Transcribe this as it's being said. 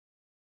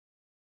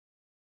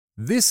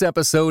This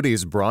episode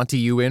is brought to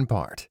you in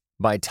part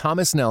by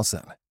Thomas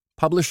Nelson,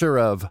 publisher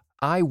of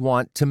I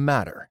Want to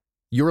Matter.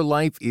 Your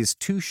life is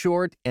too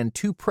short and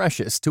too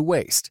precious to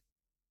waste.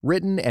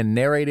 Written and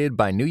narrated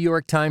by New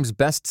York Times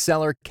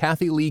bestseller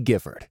Kathie Lee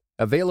Gifford.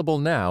 Available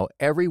now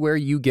everywhere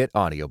you get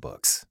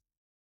audiobooks.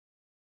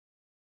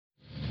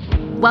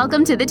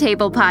 Welcome to the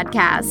Table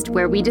Podcast,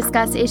 where we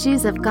discuss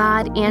issues of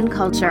God and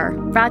culture.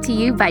 Brought to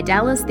you by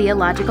Dallas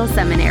Theological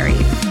Seminary.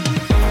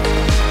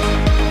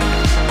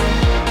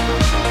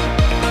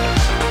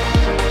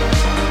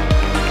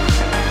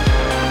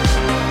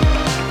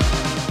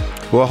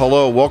 Well,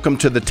 hello. Welcome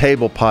to the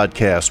Table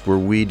Podcast, where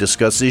we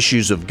discuss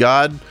issues of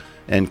God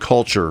and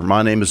culture.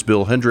 My name is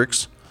Bill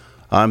Hendricks.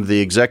 I'm the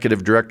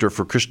Executive Director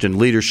for Christian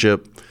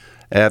Leadership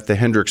at the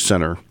Hendricks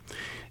Center.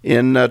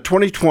 In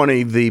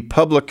 2020, the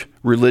Public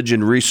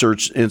Religion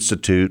Research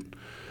Institute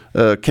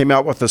came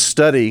out with a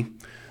study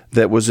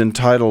that was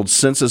entitled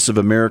Census of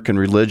American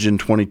Religion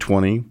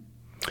 2020,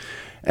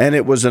 and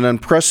it was an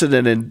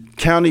unprecedented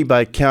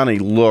county-by-county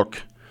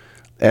look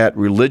at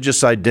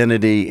religious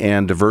identity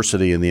and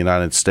diversity in the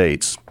United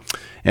States.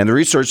 And the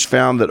research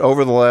found that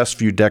over the last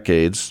few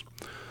decades,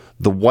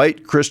 the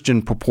white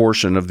Christian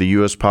proportion of the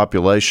U.S.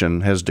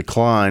 population has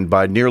declined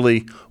by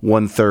nearly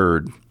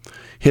one-third,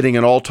 hitting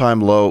an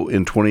all-time low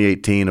in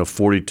 2018 of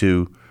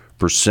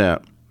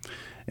 42%.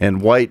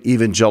 And white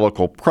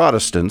evangelical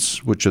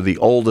Protestants, which are the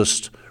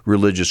oldest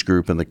religious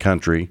group in the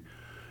country,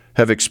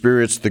 have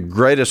experienced the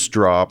greatest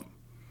drop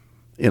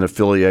in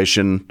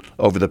affiliation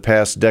over the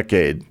past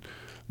decade.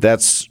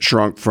 That's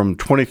shrunk from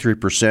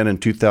 23% in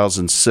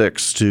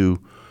 2006 to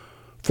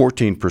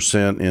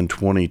 14% in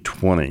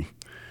 2020,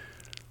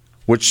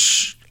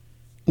 which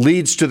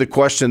leads to the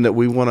question that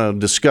we want to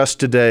discuss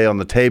today on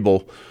the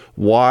table.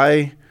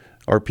 Why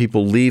are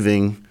people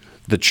leaving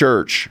the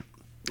church?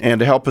 And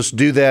to help us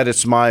do that,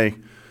 it's my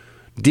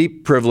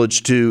deep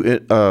privilege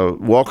to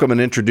welcome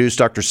and introduce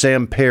Dr.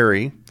 Sam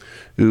Perry,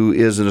 who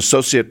is an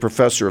associate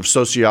professor of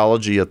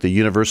sociology at the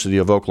University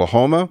of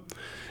Oklahoma.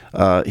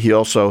 He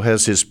also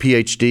has his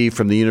PhD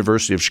from the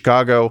University of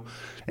Chicago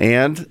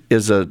and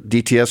is a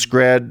DTS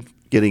grad,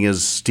 getting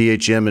his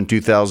THM in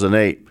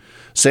 2008.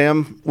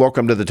 Sam,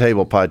 welcome to the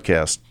Table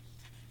Podcast.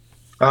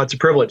 It's a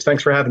privilege.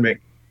 Thanks for having me.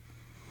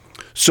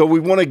 So we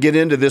want to get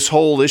into this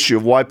whole issue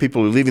of why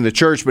people are leaving the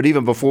church, but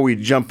even before we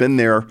jump in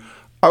there,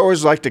 I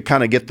always like to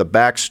kind of get the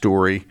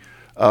backstory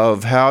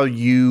of how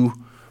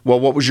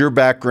what was your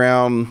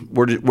background,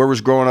 where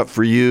was growing up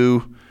for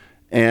you?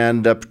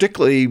 And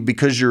particularly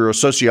because you're a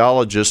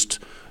sociologist,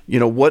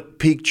 what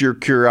piqued your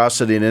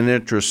curiosity and an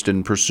interest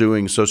in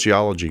pursuing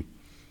sociology?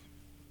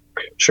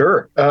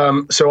 Sure.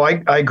 So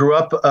I grew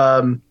up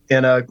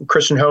in a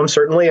Christian home.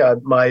 Certainly,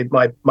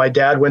 my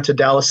dad went to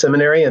Dallas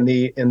Seminary in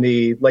the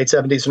late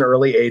 '70s and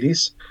early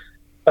 '80s.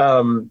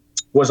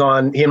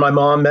 He and my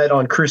mom met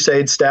on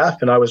Crusade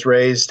staff, and I was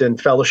raised in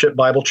Fellowship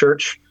Bible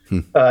Church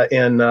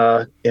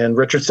in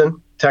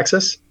Richardson,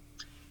 Texas.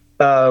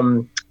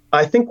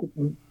 I think,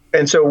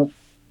 and so.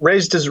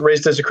 Raised as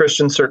a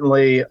Christian,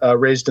 certainly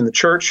raised in the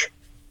church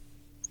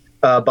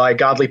by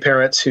godly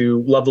parents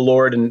who love the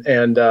Lord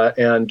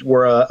and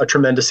were a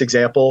tremendous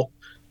example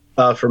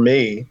for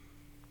me.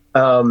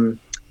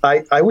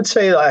 I would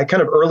say a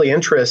kind of early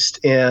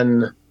interest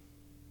in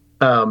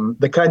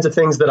the kinds of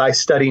things that I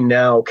study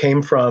now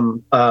came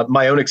from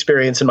my own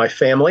experience in my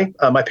family.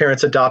 My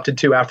parents adopted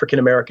two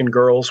African-American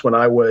girls when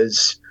I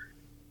was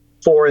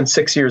 4 and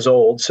 6 years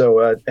old.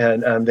 So,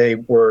 and they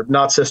were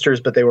not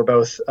sisters, but they were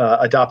both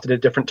adopted at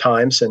different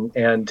times.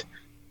 And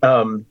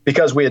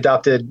because we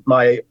adopted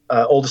my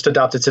oldest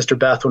adopted sister,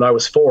 Beth, when I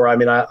was 4,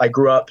 I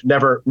grew up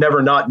never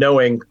not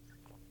knowing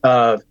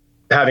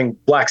having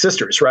Black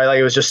sisters, right? Like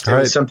it was just It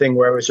was something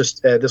where it was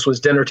just, this was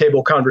dinner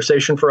table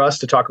conversation for us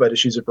to talk about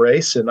issues of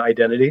race and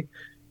identity,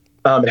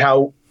 and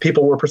how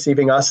people were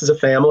perceiving us as a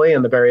family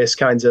and the various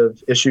kinds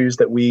of issues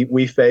that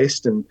we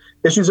faced, and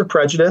issues of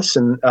prejudice,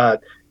 and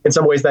in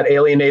some ways that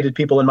alienated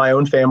people in my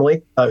own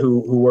family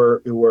who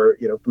were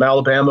from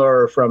Alabama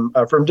or from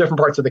different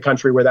parts of the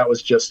country where that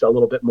was just a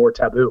little bit more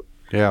taboo.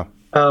 Yeah.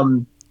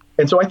 And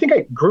so I think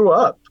I grew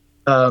up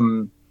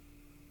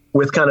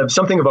with kind of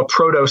something of a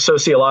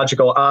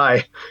proto-sociological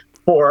eye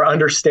for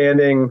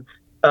understanding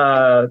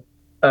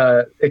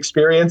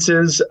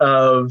experiences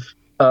of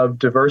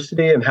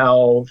diversity and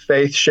how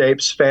faith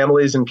shapes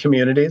families and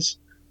communities.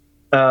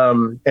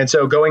 And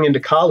so going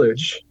into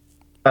college,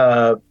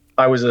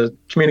 I was a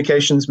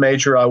communications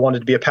major. I wanted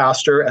to be a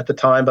pastor at the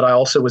time, but I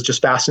also was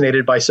just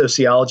fascinated by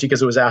sociology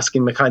because it was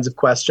asking the kinds of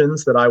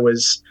questions that I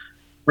was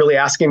really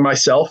asking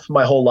myself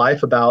my whole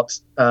life about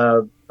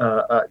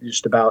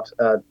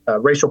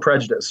racial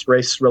prejudice,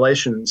 race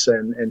relations,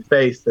 and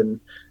faith, and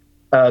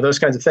those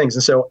kinds of things.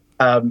 And so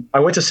I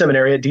went to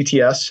seminary at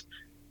DTS,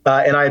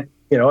 and I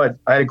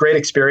had a great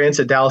experience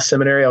at Dallas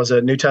Seminary. I was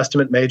a New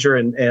Testament major,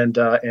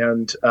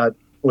 and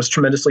was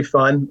tremendously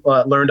fun.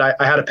 Learned I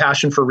had a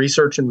passion for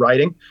research and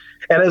writing.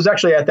 And it was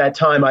actually at that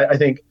time, I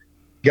think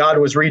God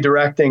was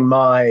redirecting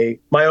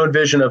my own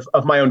vision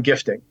of my own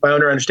gifting, my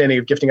own understanding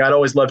of gifting. I'd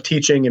always loved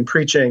teaching and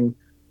preaching,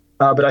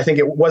 But I think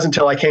it wasn't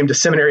until I came to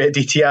seminary at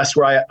DTS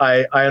where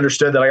I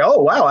understood that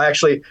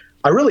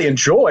I really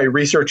enjoy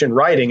research and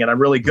writing, and I'm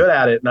really good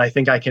at it. And I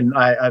think I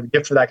have a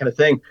gift for that kind of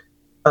thing.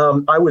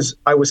 I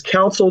was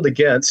counseled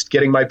against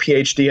getting my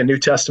PhD in New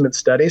Testament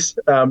studies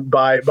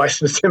by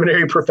some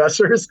seminary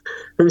professors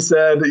who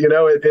said,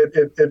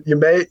 you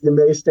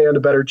may stand a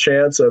better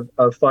chance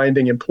of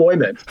finding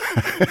employment.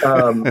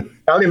 I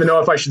don't even know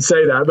if I should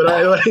say that, but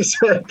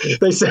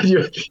they said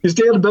you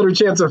stand a better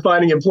chance of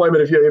finding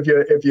employment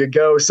if you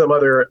go some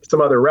other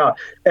route.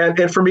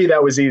 And for me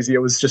that was easy. It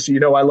was just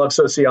I love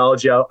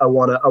sociology. I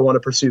want to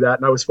pursue that,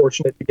 and I was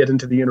fortunate to get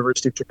into the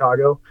University of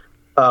Chicago,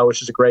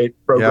 which is a great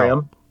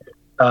program. Yeah.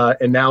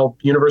 And now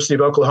University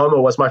of Oklahoma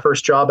was my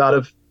first job out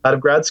of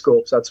grad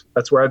school. So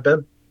that's where I've been.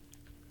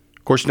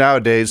 Of course,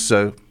 nowadays,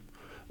 a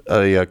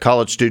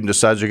college student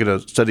decides they're going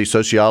to study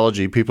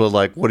sociology. People are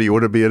like, what, do you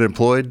want to be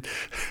unemployed?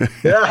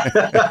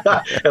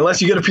 Yeah,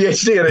 unless you get a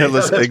PhD in it.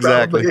 That's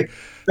exactly.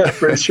 That's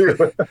pretty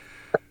true.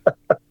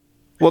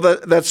 Well,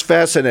 that's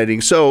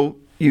fascinating. So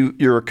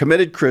you're a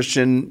committed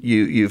Christian.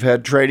 You've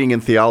had training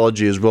in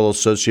theology as well as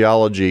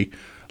sociology.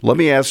 Let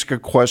me ask a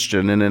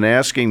question. And in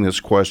asking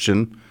this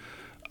question,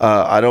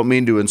 I don't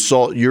mean to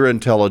insult your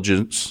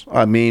intelligence.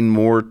 I mean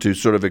more to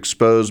sort of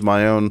expose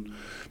my own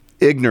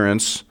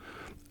ignorance.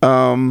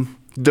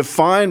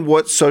 Define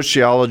what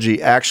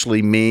sociology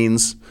actually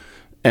means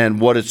and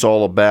what it's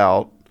all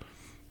about,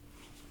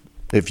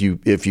 if you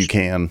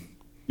can.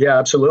 Yeah,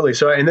 absolutely.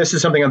 So, and this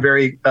is something I'm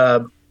very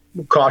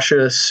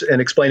cautious in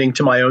explaining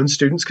to my own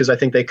students, because I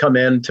think they come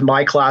into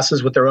my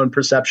classes with their own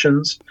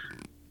perceptions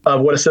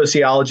of what a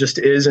sociologist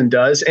is and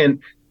does. And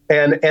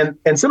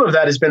some of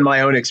that has been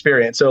my own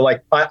experience. So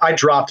like I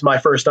dropped my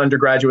first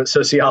undergraduate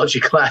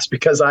sociology class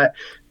because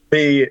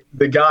the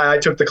guy I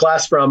took the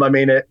class from,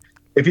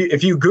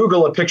 if you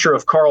Google a picture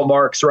of Karl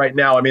Marx right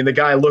now, the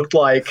guy looked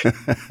like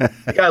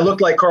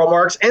Karl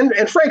Marx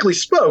and frankly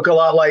spoke a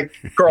lot like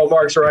Karl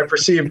Marx, or I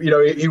perceived,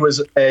 he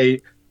was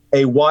a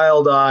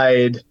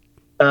wild-eyed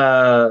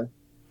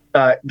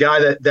guy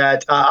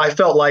that I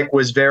felt like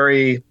was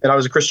very, and I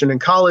was a Christian in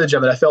college.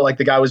 I felt like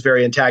the guy was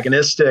very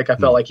antagonistic. I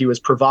felt like he was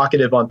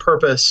provocative on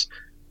purpose.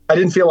 I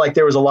didn't feel like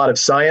there was a lot of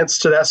science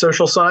to that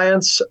social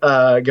science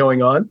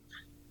going on.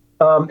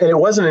 And it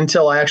wasn't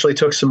until I actually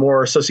took some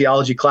more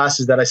sociology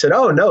classes that I said,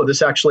 oh no,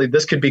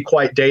 this could be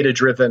quite data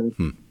driven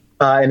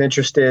and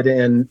interested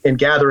in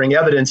gathering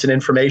evidence and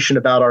information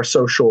about our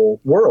social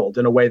world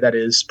in a way that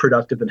is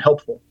productive and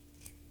helpful.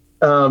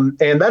 And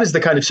that is the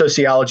kind of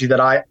sociology that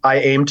I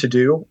aim to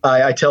do.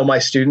 I tell my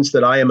students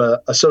that I am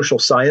a social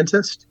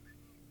scientist,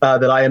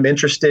 that I am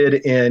interested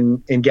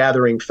in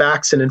gathering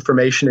facts and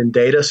information and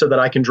data so that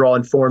I can draw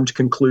informed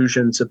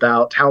conclusions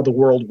about how the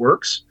world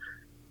works.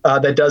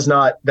 That does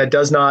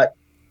not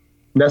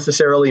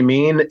necessarily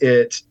mean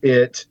it.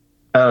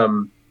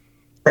 And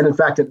in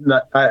fact,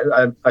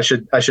 I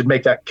should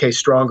make that case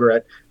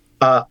stronger.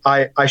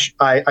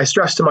 I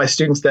stress to my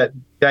students that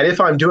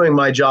if I'm doing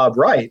my job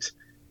right,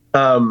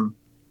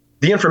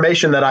 the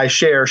information that I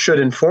share should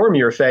inform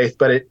your faith,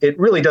 but it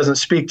really doesn't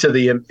speak to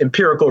the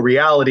empirical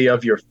reality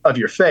of your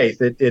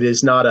faith. It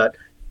is not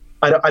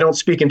I don't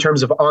speak in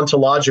terms of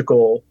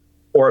ontological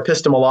or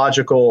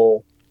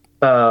epistemological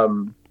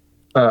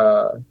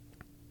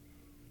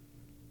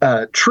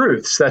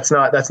truths. That's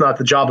not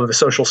the job of a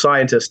social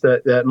scientist.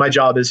 That my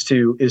job is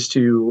to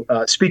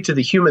speak to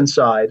the human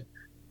side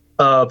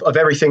of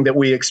everything that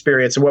we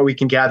experience and what we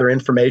can gather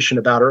information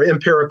about or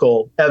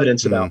empirical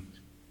evidence about.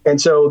 And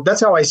so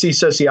that's how I see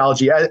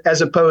sociology,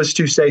 as opposed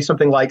to, say,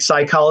 something like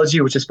psychology,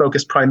 which is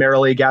focused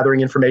primarily gathering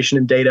information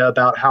and data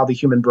about how the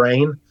human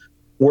brain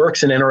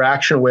works in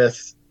interaction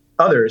with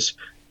others.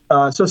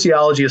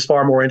 Sociology is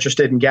far more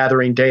interested in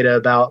gathering data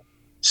about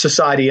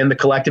society and the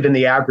collective in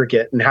the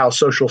aggregate and how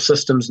social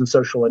systems and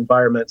social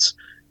environments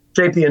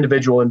shape the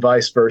individual and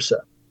vice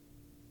versa.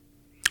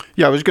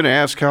 Yeah, I was going to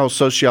ask how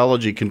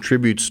sociology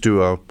contributes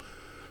to a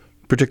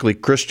particularly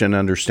Christian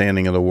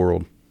understanding of the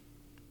world.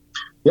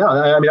 Yeah,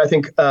 I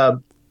think I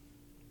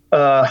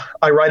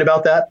write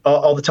about that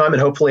all the time,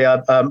 and hopefully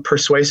I'm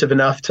persuasive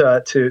enough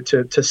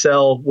to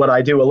sell what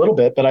I do a little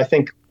bit. But I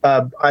think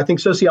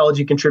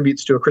sociology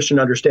contributes to a Christian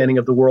understanding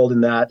of the world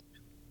in that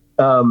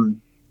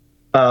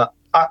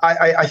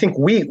I think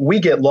we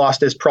get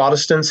lost as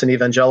Protestants and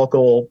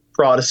evangelical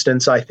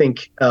Protestants. I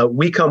think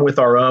we come with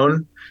our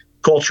own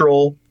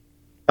cultural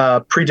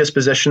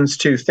predispositions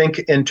to think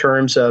in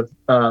terms of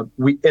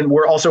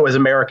we're also, as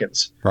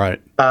Americans,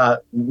 right?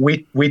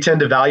 We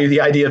tend to value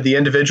the idea of the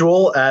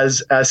individual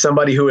as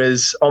somebody who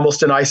is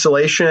almost in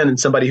isolation and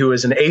somebody who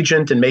is an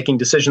agent and making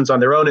decisions on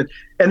their own,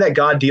 and that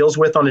God deals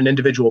with on an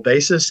individual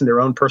basis in their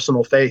own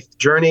personal faith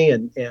journey.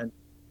 And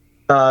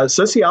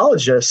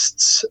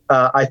sociologists,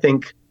 I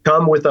think,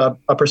 come with a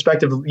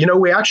perspective.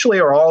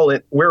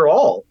 We're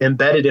all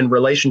embedded in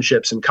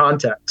relationships and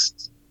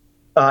contexts.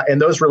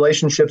 And those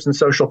relationships and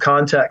social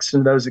contexts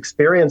and those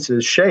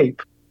experiences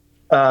shape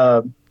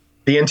the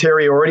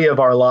interiority of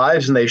our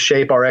lives, and they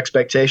shape our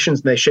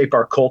expectations, and they shape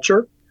our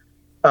culture.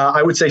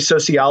 I would say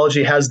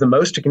sociology has the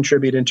most to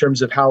contribute in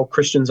terms of how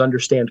Christians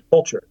understand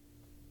culture.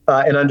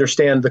 and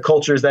understand the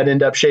cultures that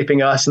end up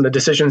shaping us and the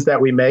decisions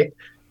that we make.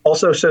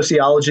 Also,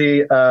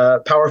 sociology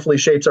powerfully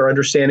shapes our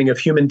understanding of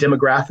human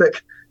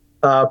demographic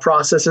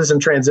processes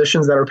and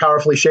transitions that are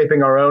powerfully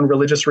shaping our own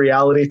religious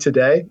reality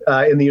today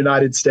in the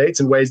United States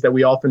in ways that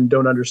we often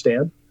don't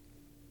understand.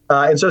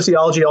 And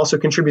sociology also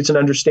contributes an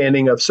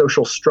understanding of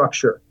social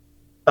structure,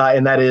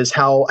 and that is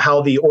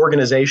how the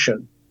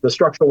organization, the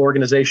structural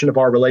organization of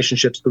our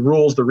relationships, the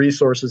rules, the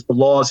resources, the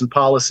laws and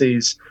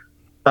policies,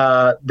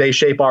 they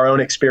shape our own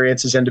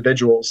experience as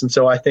individuals. And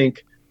so I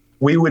think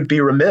we would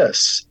be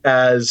remiss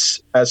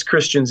as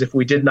Christians if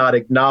we did not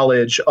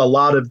acknowledge a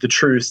lot of the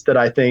truths that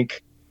I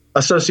think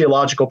a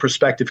sociological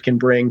perspective can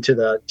bring to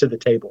the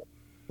table,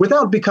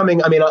 without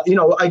becoming. I mean,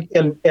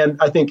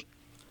 I think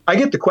I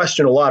get the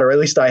question a lot, or at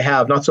least I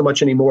have, not so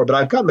much anymore, but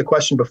I've gotten the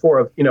question before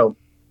of,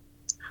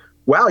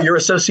 wow, you're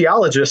a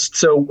sociologist,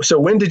 so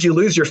when did you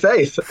lose your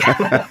faith,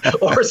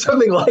 or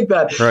something like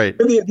that? Right.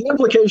 And the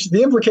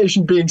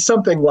implication being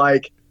something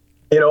like,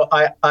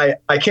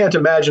 I can't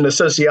imagine a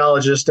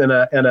sociologist and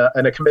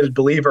a committed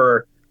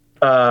believer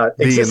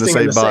existing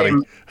in the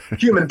same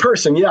human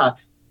person. Yeah,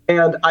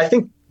 and I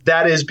think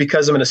that is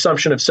because of an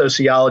assumption of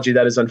sociology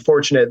that is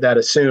unfortunate, that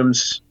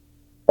assumes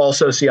all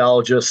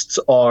sociologists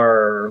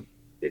are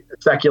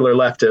secular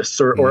leftists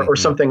or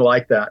something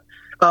like that.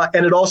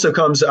 And it also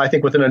comes, I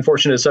think, with an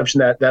unfortunate assumption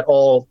that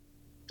all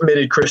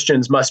committed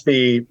Christians must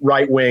be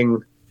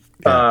right-wing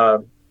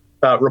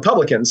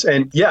Republicans.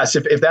 And yes,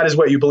 if that is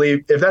what you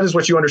believe, if that is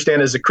what you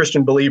understand as a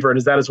Christian believer, and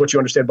if that is what you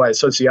understand by a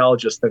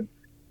sociologist, then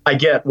I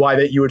get why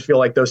that you would feel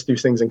like those two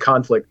things in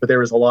conflict. But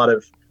there is a lot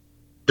of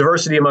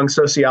diversity among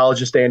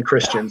sociologists and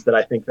Christians that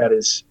I think that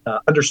is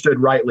understood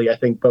rightly. I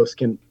think both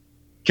can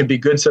be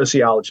good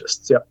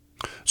sociologists. Yeah.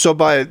 So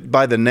by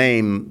the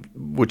name,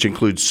 which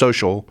includes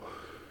social,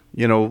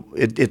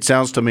 it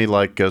sounds to me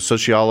like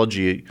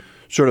sociology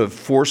sort of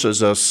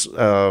forces us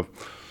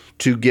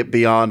to get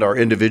beyond our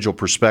individual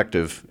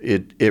perspective.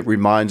 It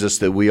reminds us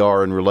that we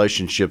are in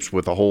relationships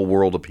with a whole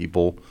world of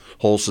people,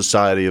 whole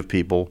society of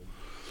people,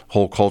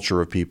 whole culture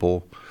of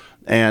people.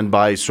 And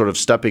by sort of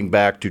stepping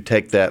back to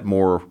take that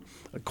more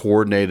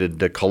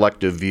coordinated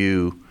collective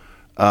view,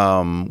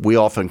 we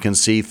often can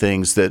see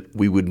things that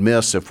we would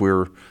miss if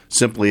we're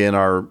simply in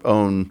our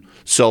own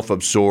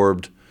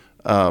self-absorbed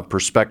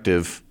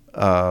perspective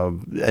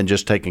and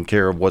just taking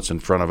care of what's in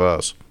front of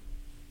us.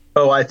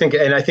 Oh, I think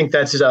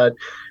that's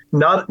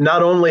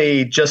not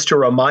only just to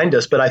remind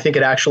us, but I think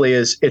it actually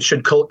is. It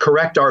should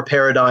correct our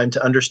paradigm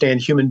to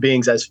understand human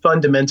beings as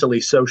fundamentally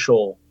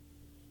social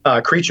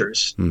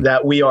creatures.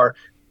 That we are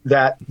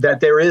that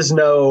there is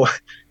no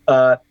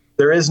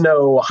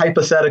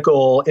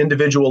hypothetical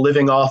individual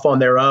living off on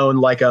their own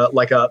like a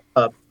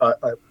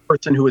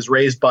person who is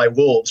raised by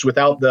wolves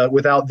without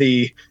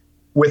the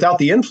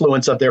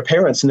influence of their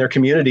parents and their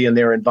community and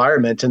their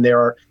environment. And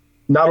there are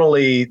not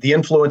only the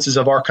influences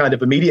of our kind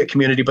of immediate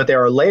community, but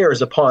there are layers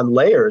upon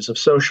layers of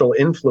social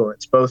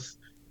influence, both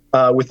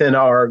within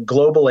our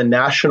global and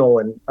national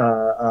and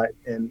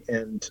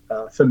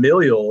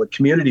familial and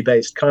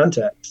community-based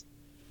context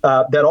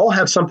that all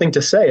have something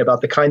to say about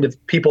the kind of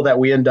people that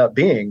we end up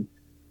being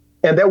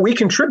and that we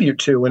contribute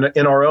to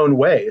in our own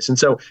ways. And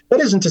so that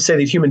isn't to say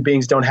that human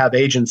beings don't have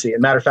agency. As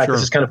a matter of fact,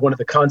 This is kind of one of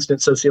the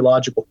constant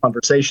sociological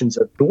conversations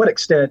of to what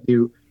extent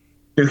do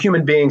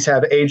human beings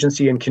have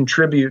agency and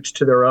contribute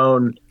to their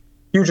own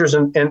futures,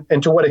 and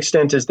to what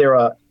extent is there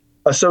a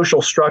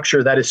social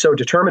structure that is so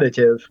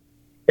determinative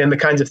in the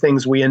kinds of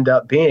things we end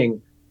up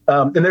being.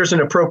 And there's an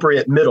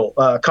appropriate middle,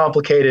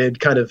 complicated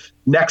kind of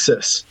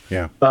nexus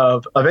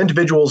of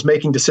individuals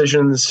making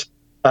decisions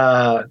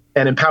and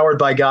empowered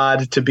by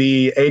God to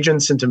be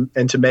agents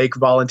and to make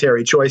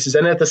voluntary choices.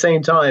 And at the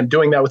same time,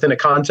 doing that within a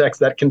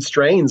context that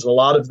constrains a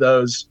lot of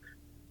those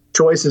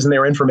choices and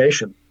their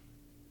information.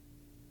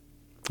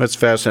 That's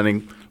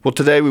fascinating. Well,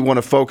 today we want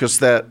to focus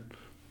that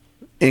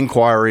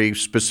inquiry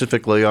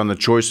specifically on the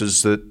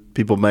choices that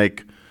people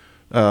make,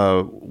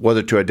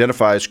 whether to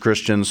identify as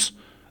Christians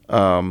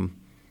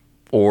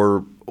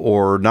or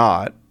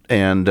not.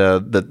 And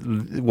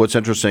what's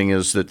interesting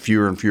is that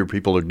fewer and fewer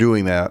people are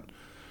doing that.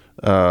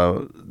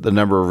 The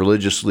number of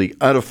religiously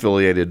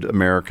unaffiliated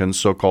Americans,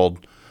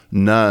 so-called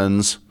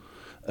nuns,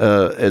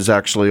 is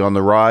actually on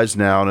the rise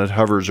now, and it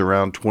hovers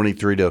around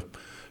 23 to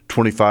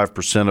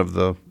 25% of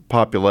the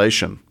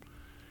population.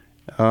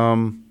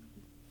 I'm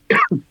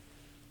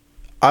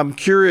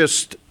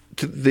curious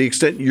to the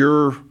extent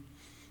you're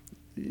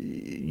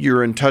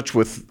in touch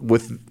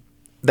with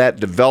that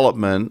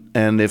development,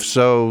 and if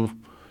so,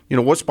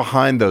 what's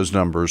behind those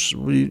numbers?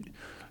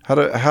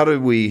 How do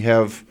we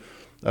have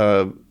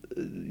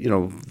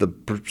the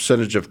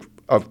percentage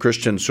of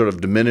Christians sort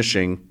of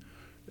diminishing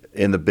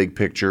in the big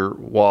picture,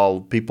 while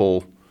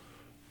people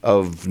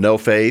of no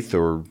faith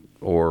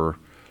or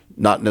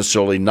not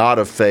necessarily not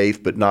of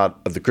faith, but not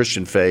of the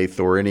Christian faith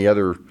or any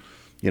other,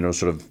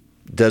 sort of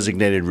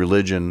designated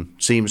religion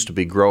seems to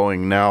be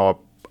growing now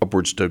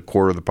upwards to a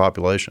quarter of the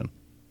population,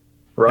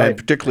 right? And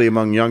particularly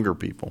among younger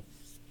people.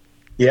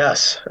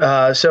 Yes.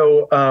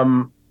 So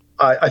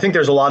I think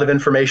there's a lot of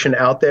information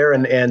out there,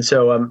 and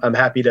so I'm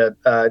happy to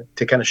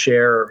kind of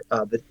share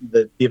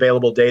the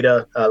available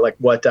data, like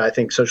what I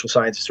think social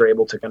scientists are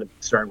able to kind of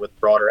discern with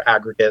broader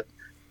aggregate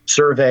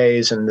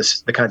surveys and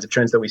the kinds of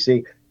trends that we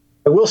see.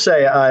 I will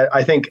say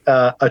I think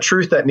a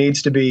truth that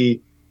needs to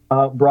be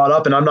brought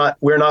up, and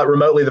we're not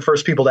remotely the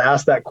first people to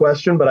ask that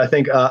question, but I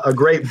think a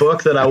great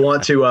book that I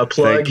want to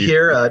plug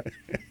here,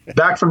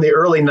 back from the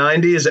early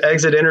 '90s,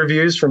 Exit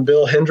Interviews from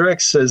Bill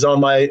Hendricks is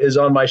on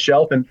my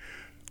shelf, and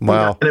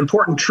wow, an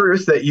important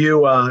truth that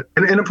you I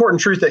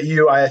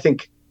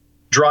think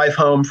drive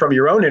home from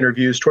your own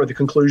interviews toward the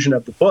conclusion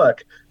of the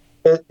book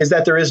is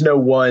that there is no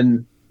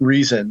one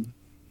reason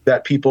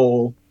that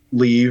people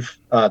leave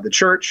the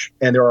church,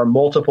 and there are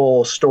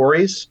multiple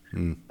stories,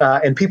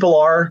 and people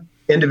are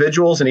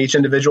individuals, and each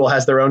individual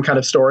has their own kind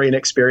of story and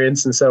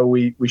experience. And so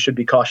we should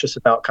be cautious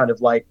about kind of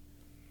like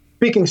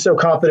speaking so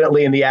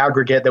confidently in the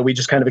aggregate that we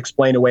just kind of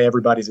explain away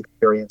everybody's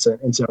experience.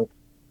 And so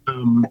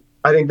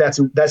I think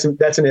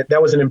that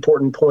was an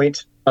important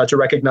point to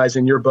recognize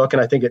in your book.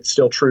 And I think it's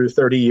still true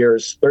 30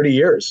 years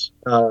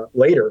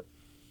later,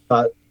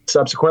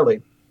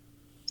 subsequently.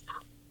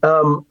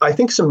 I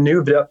think some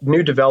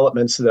new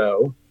developments,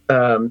 though,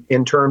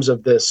 in terms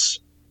of this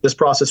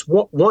process.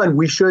 One,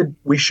 we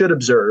should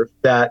observe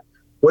that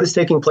what is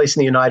taking place in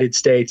the United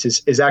States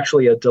is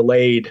actually a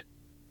delayed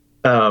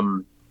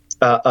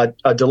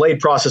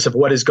process of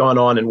what has gone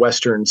on in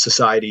Western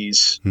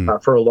societies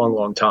for a long,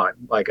 long time,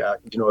 like a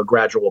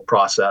gradual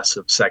process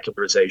of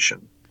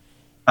secularization,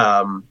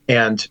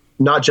 and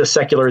not just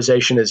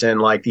secularization as in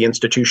like the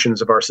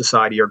institutions of our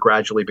society are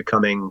gradually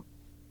becoming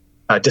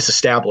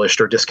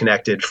disestablished or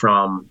disconnected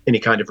from any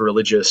kind of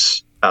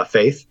religious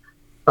faith,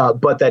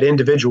 but that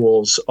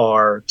individuals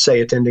are,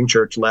 say, attending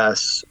church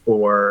less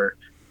or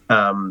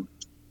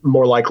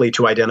more likely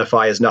to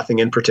identify as nothing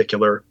in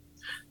particular.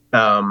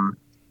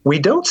 We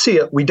don't see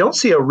a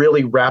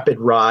really rapid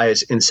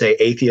rise in, say,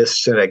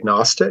 atheists and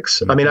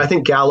agnostics. I mean, I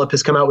think Gallup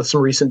has come out with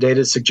some recent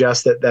data to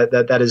suggest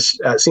that has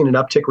seen an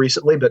uptick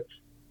recently, but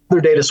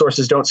other data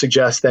sources don't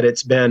suggest that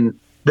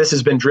this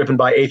has been driven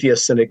by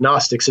atheists and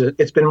agnostics.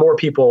 It's been more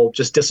people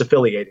just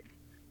disaffiliating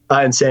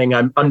and saying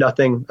I'm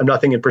nothing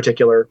in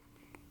particular.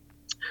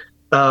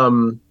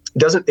 It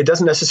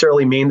doesn't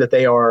necessarily mean that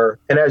they are,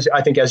 and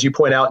as you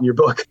point out in your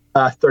book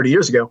 30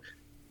 years ago,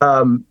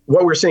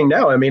 what we're seeing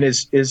now, I mean,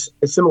 is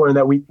similar in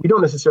that we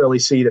don't necessarily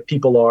see that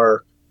people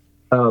are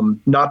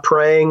not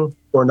praying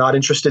or not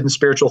interested in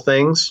spiritual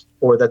things,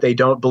 or that they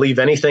don't believe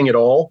anything at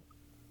all.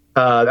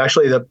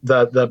 Actually,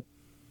 the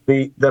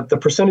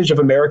percentage of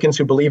Americans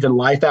who believe in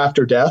life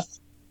after death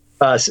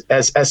has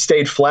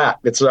stayed flat.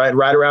 It's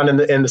right around in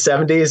the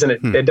 70s,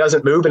 and it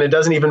doesn't move, and it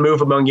doesn't even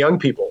move among young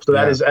people. So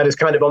that is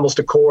kind of almost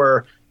a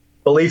core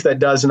belief that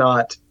does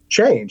not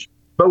change.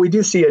 But we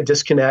do see a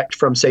disconnect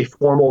from, say,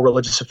 formal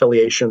religious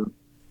affiliation,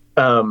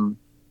 and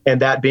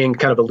that being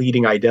kind of a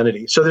leading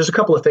identity. So there's a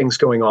couple of things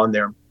going on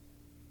there.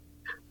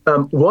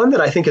 One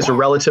that I think is a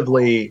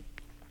relatively,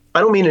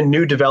 I don't mean a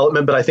new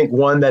development, but I think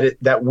one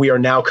that we are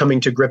now coming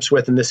to grips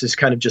with, and this is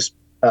kind of just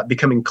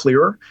becoming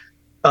clearer,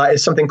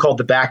 is something called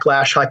the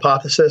backlash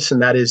hypothesis,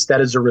 and that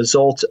is a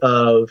result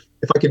of,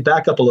 if I could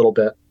back up a little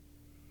bit,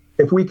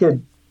 if we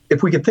could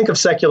think of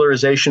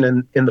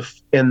secularization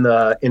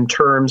in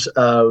terms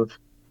of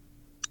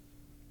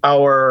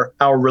our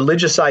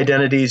religious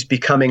identities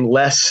becoming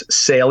less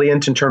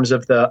salient in terms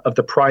of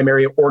the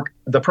primary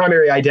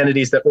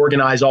identities that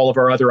organize all of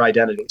our other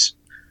identities.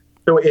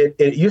 So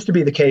it used to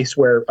be the case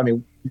where, I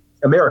mean,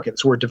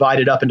 Americans were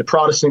divided up into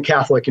Protestant,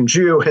 Catholic, and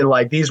Jew, and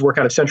like these were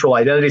kind of central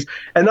identities.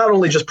 And not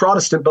only just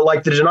Protestant, but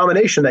like the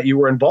denomination that you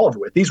were involved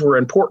with. These were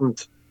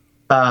important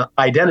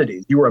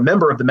identities. You were a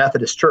member of the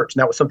Methodist Church,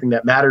 and that was something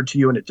that mattered to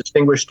you, and it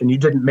distinguished, and you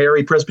didn't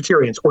marry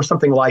Presbyterians or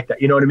something like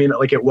that. You know what I mean?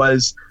 Like it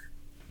was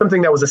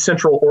something that was a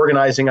central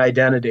organizing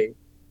identity.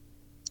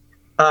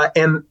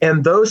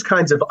 And those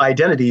kinds of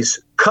identities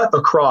cut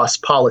across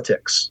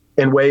politics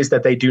in ways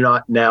that they do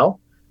not now.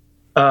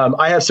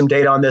 I have some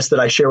data on this that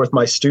I share with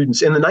my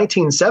students. In the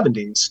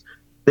 1970s,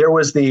 there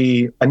was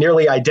a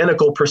nearly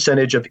identical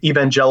percentage of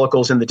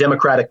evangelicals in the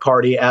Democratic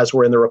Party as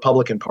were in the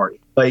Republican Party.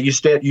 You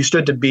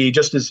stood to be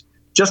just as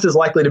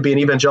likely to be an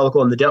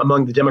evangelical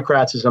among the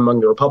Democrats as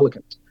among the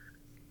Republicans.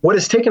 What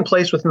has taken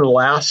place within the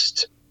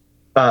last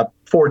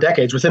 4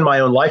 decades, within my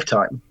own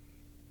lifetime,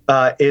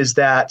 is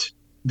that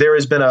there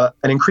has been an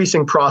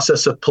increasing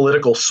process of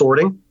political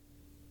sorting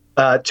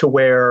to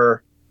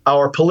where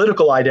our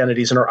political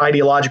identities and our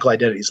ideological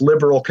identities,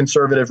 liberal,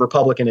 conservative,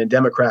 Republican, and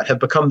Democrat, have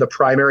become the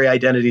primary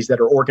identities that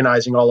are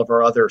organizing all of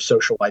our other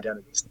social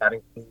identities. That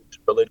includes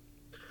religion.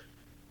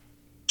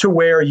 To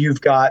where you've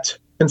got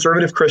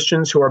conservative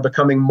Christians who are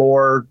becoming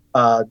more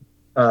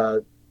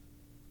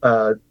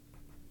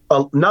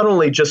not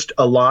only just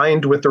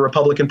aligned with the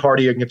Republican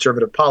Party and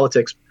conservative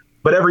politics,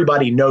 but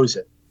everybody knows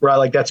it, right?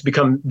 Like that's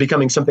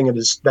becoming something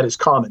that is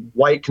common.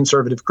 White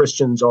conservative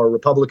Christians are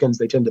Republicans.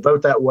 They tend to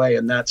vote that way,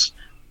 and that's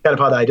kind of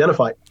how they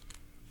identify.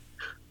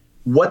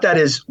 What that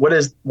has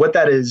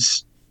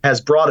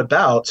brought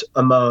about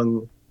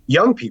among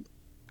young people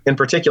in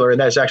particular, and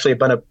there's actually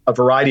been a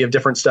variety of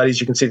different studies.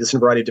 You can see this in a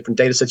variety of different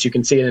data sets. You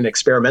can see it in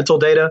experimental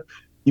data.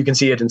 You can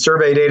see it in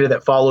survey data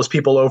that follows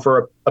people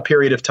over a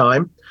period of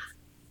time,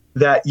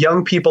 that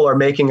young people are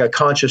making a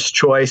conscious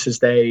choice as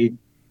they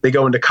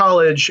go into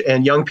college,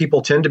 and young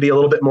people tend to be a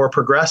little bit more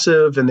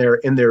progressive in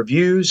their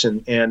views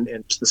and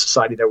the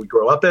society that we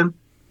grow up in.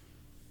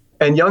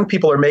 And young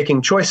people are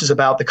making choices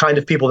about the kind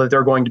of people that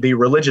they're going to be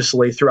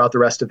religiously throughout the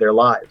rest of their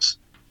lives.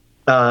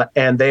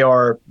 And they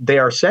are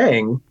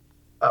saying,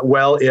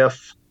 well,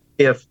 if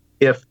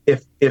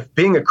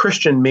being a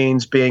Christian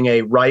means being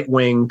a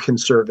right-wing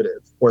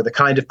conservative, or the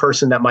kind of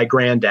person that my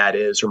granddad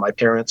is or my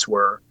parents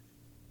were,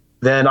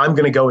 then I'm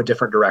going to go a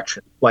different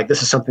direction. Like,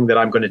 this is something that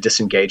I'm going to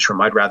disengage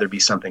from. I'd rather be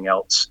something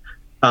else.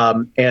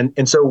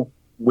 And so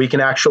we can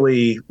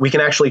actually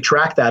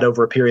track that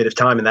over a period of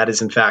time, and that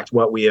is in fact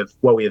what we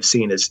have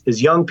seen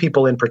is young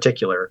people in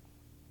particular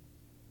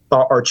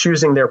are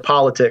choosing their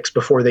politics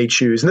before they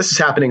choose. And this is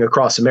happening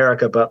across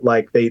America, but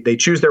like they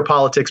choose their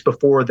politics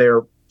before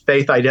their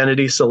faith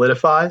identity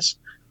solidifies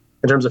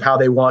in terms of how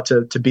they want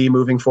to be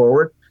moving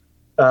forward.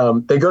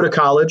 They go to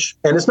college,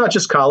 and it's not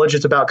just college.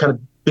 It's about kind of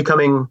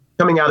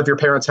coming out of your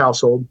parents'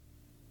 household.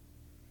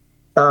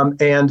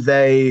 And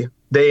they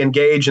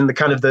engage in the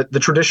kind of the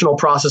traditional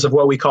process of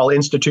what we call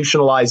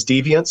institutionalized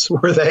deviance,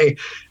 where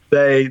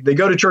they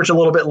go to church a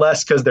little bit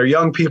less because they're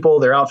young people,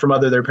 they're out from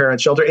under their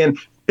parents' shelter. And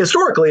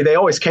historically, they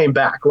always came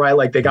back, right?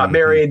 Like, they got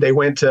married, they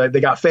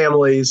got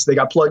families, they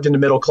got plugged into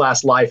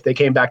middle-class life, they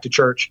came back to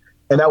church.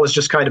 And that was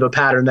just kind of a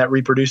pattern that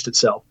reproduced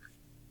itself.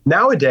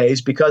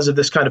 Nowadays, because of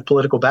this kind of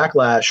political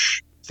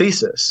backlash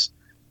thesis,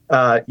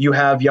 you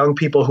have young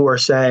people who are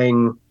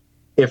saying,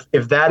 if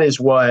that is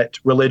what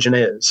religion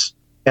is,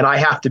 and I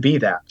have to be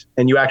that,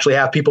 and you actually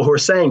have people who are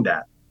saying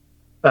that,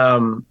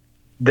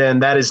 then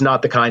that is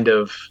not the kind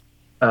of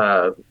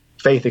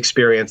faith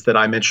experience that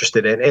I'm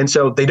interested in. And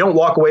so they don't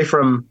walk away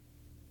from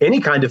any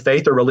kind of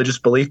faith or religious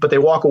belief, but they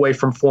walk away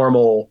from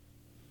formal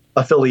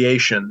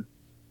affiliation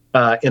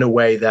in a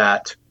way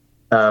that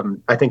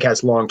I think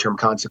has long-term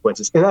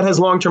consequences. And that has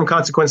long-term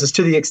consequences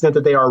to the extent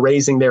that they are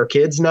raising their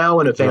kids now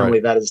in a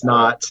family that is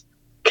not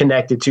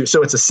connected to.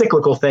 So it's a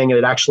cyclical thing, and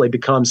it actually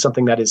becomes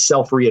something that is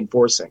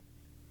self-reinforcing.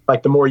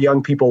 Like, the more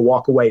young people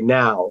walk away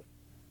now,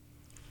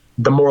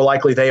 the more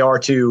likely they are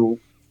to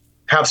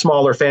have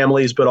smaller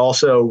families, but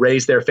also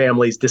raise their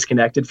families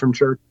disconnected from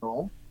church at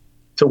all,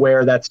 to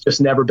where that's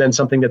just never been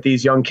something that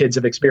these young kids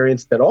have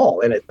experienced at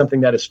all. And it's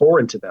something that is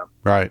foreign to them.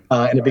 Right.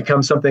 And it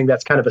becomes something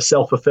that's kind of a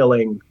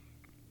self-fulfilling,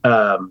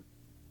 not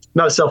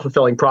a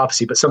self-fulfilling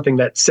prophecy, but something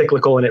that's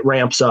cyclical, and it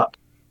ramps up.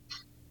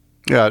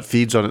 Yeah, it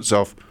feeds on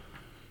itself.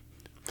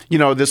 You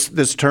know,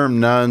 this term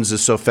nuns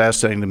is so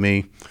fascinating to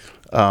me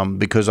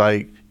because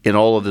in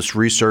all of this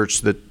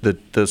research that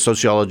the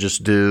sociologists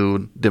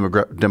do,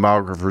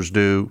 demographers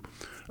do,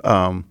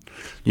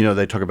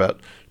 they talk about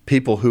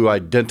people who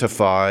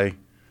identify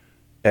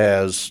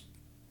as,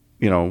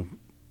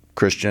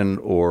 Christian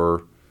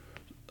or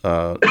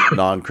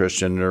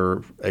non-Christian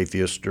or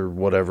atheist or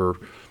whatever,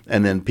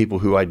 and then people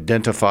who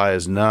identify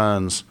as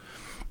nuns.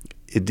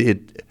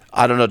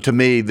 I don't know. To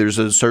me, there's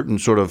a certain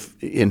sort of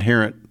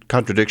inherent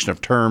contradiction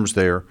of terms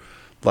there.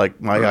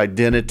 Like, my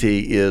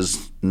identity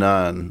is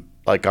nun.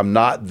 Like, I'm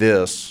not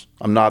this,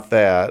 I'm not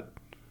that,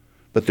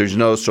 but there's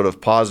no sort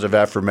of positive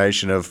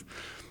affirmation of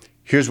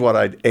here's what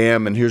I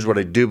am, and here's what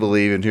I do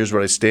believe, and here's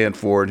what I stand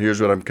for, and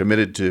here's what I'm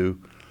committed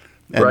to.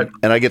 And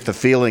I get the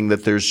feeling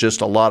that there's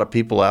just a lot of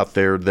people out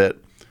there that,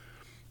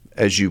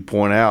 as you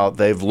point out,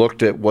 they've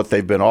looked at what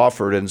they've been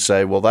offered and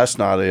say, well, that's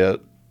not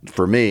it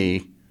for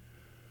me.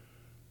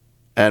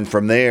 And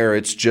from there,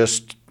 it's a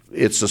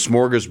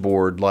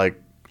smorgasbord,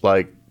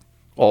 like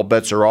all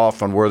bets are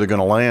off on where they're going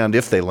to land,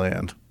 if they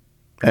land.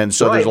 And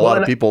so there's a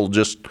lot of people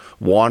just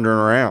wandering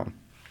around.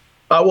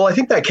 Well, I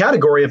think that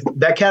category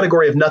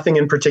of nothing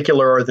in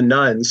particular, or the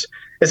nuns,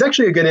 is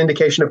actually a good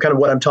indication of kind of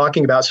what I'm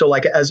talking about. So,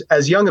 like,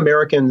 as young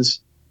Americans,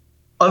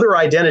 other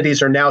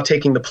identities are now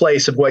taking the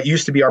place of what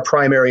used to be our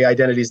primary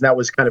identities, and that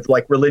was kind of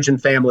like religion,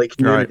 family,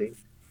 community. Right.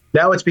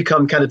 Now it's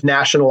become kind of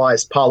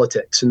nationalized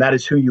politics, and that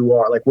is who you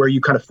are, like where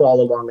you kind of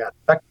fall along that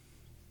spectrum.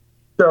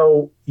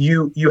 So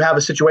you have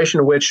a situation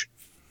in which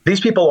these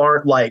people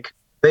aren't like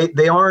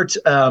they aren't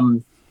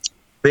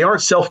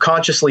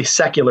self-consciously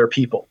secular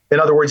people. In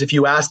other words, if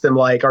you ask them,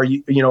 like, are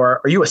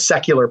you a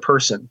secular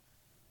person?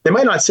 They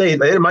might not say,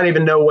 they might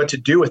even know what to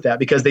do with that,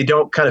 because they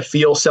don't kind of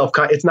feel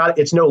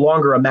it's no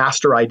longer a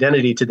master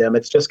identity to them.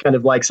 It's just kind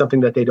of like something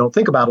that they don't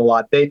think about a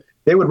lot. They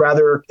would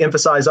rather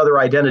emphasize other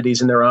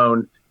identities in their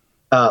own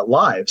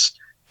lives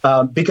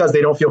because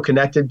they don't feel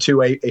connected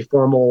to a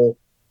formal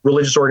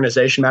religious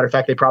organization. Matter of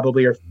fact,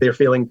 they're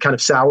feeling kind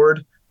of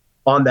soured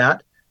on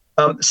that.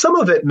 Some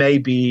of it may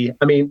be,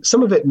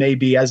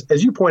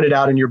 as you pointed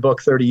out in your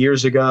book 30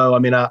 years ago. I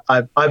mean,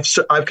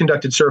 I've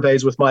conducted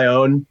surveys with my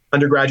own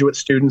undergraduate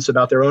students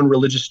about their own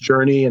religious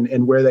journey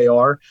and where they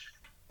are.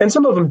 And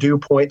some of them do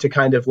point to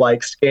kind of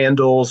like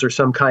scandals or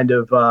some kind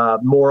of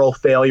moral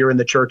failure in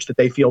the church that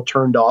they feel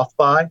turned off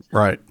by.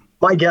 Right.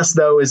 My guess,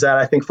 though, is that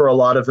I think for a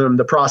lot of them,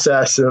 the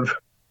process of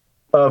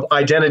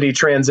identity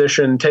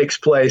transition takes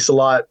place a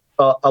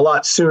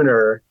lot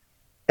sooner,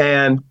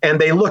 and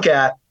they look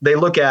at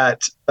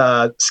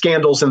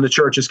scandals in the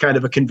church as kind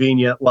of a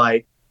convenient,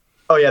 like,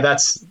 oh yeah,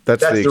 that's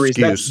the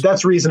reason.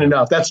 That's reason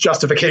enough. That's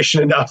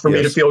justification enough for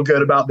me to feel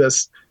good about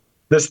this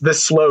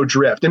slow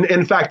drift. And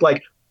in fact,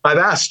 like, I've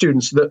asked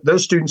students,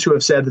 those students who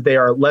have said that they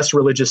are less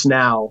religious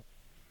now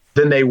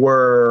than they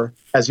were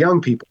as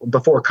young people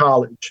before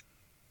college.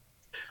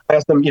 I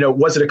asked them,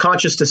 was it a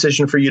conscious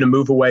decision for you to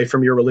move away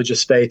from your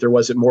religious faith, or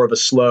was it more of a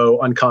slow,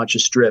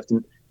 unconscious drift?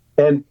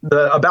 And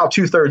about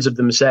 2/3 of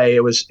them say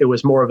it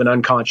was more of an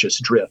unconscious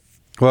drift.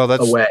 Well,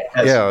 that's away.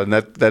 And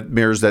that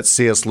mirrors that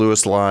C.S.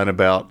 Lewis line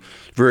about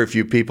very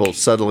few people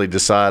suddenly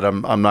decide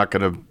I'm not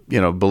going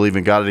to believe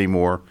in God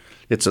anymore.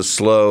 It's a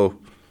slow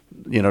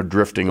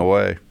drifting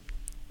away.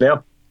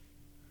 Yeah.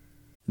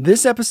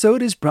 This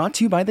episode is brought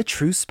to you by the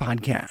Truce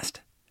Podcast.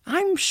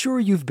 I'm sure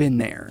you've been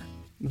there.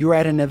 You're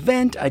at an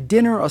event, a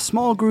dinner, a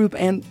small group,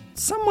 and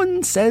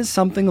someone says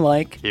something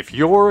like, "If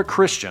you're a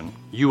Christian,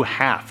 you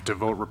have to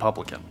vote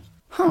Republican."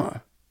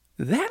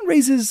 That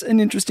raises an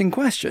interesting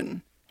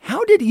question.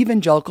 How did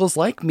evangelicals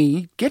like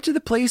me get to the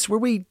place where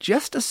we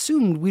just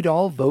assumed we'd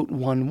all vote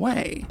one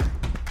way?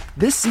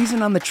 This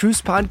season on the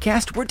Truce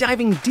Podcast, we're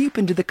diving deep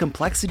into the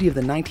complexity of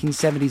the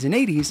 1970s and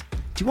 80s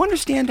to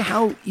understand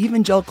how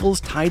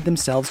evangelicals tied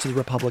themselves to the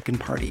Republican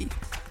Party.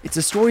 It's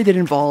a story that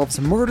involves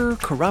murder,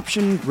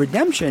 corruption,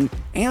 redemption,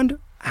 and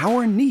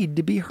our need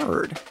to be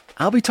heard.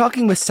 I'll be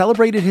talking with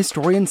celebrated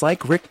historians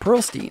like Rick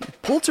Perlstein,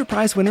 Pulitzer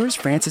Prize winners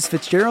Frances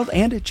FitzGerald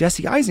and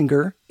Jesse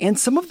Eisinger, and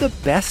some of the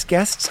best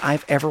guests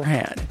I've ever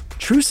had.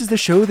 Truce is the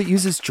show that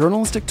uses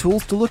journalistic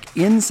tools to look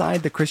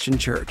inside the Christian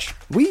church.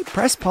 We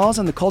press pause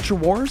on the culture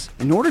wars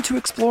in order to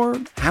explore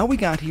how we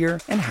got here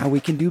and how we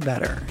can do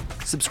better.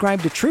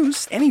 Subscribe to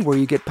Truce anywhere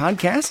you get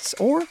podcasts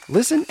or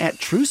listen at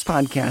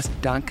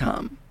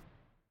trucepodcast.com.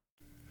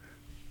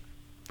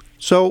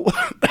 So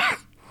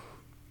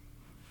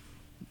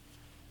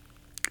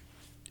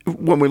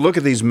when we look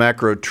at these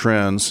macro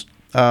trends,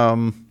 let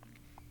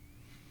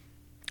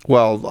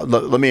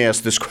me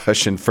ask this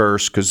question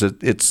first, because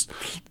it's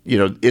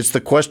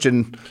the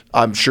question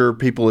I'm sure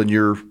people in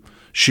your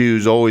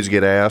shoes always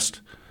get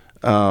asked,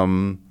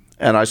 and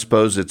I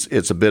suppose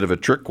it's a bit of a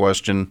trick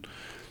question.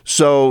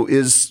 So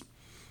is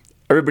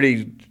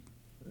everybody,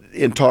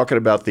 in talking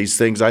about these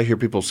things, I hear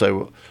people say,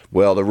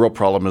 well, the real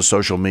problem is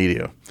social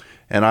media.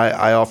 And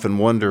I often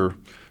wonder,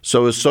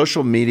 so is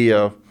social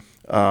media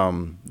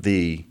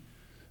the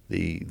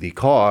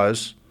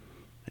cause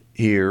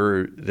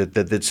here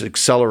that's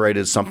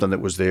accelerated something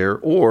that was there,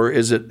 or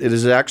is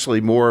it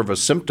actually more of a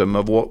symptom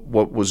of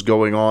what was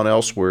going on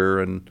elsewhere,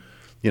 and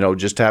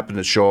just happened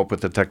to show up with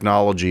the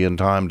technology in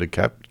time to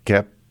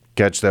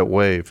catch that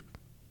wave?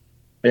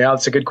 Yeah,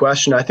 that's a good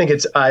question. I think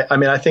it's I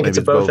think it's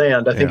a both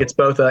and. I think it's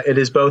both. It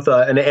is both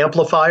an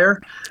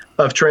amplifier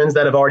of trends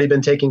that have already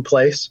been taking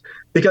place,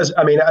 because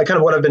kind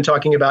of what I've been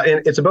talking about.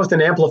 It's both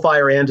an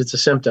amplifier and it's a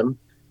symptom.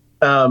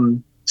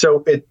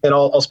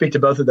 I'll speak to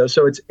both of those.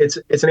 So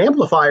it's an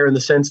amplifier in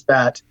the sense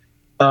that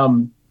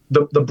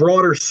the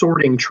broader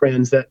sorting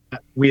trends that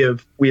we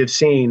have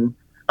seen.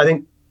 I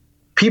think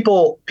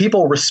people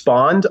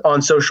respond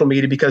on social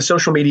media because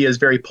social media is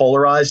very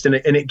polarized, and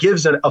it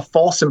gives a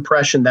false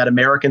impression that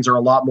Americans are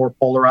a lot more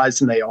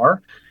polarized than they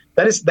are.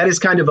 That is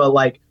kind of a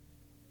like.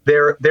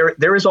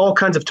 There is all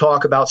kinds of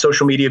talk about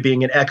social media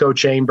being an echo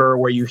chamber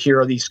where you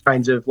hear these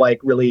kinds of like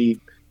really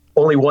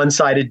only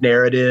one-sided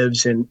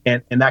narratives and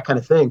that kind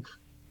of thing.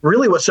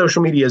 Really what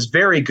social media is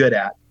very good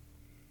at,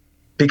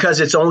 because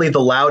it's only the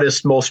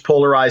loudest, most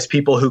polarized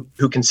people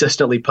who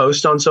consistently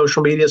post on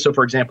social media. So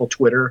for example,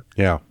 Twitter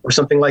or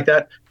something like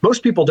that.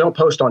 Most people don't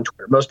post on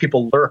Twitter. Most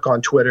people lurk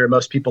on Twitter.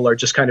 Most people are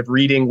just kind of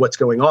reading what's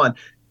going on.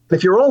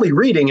 If you're only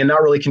reading and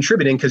not really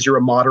contributing because you're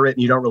a moderate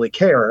and you don't really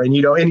care, and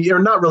you don't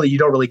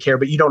really care,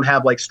 but you don't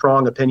have like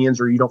strong opinions,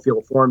 or you don't feel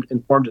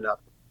informed enough,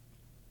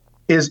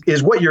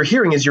 is what you're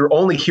hearing is you're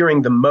only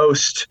hearing the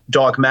most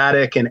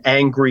dogmatic and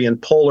angry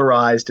and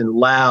polarized and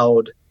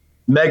loud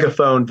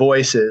megaphone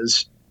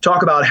voices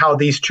talk about how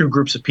these two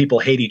groups of people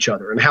hate each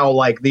other, and how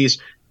like these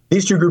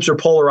two groups are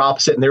polar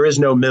opposite and there is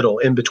no middle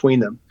in between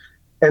them.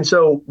 And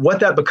so what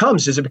that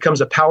becomes is it becomes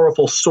a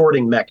powerful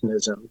sorting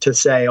mechanism to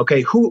say,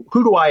 okay, who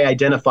do I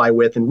identify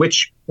with, and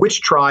which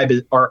tribe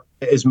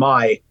is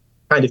my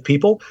kind of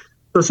people?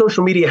 So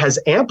social media has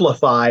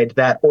amplified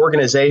that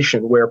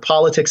organization where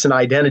politics and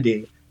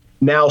identity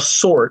now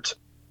sort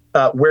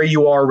where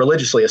you are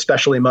religiously,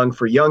 especially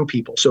for young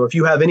people. So if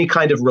you have any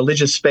kind of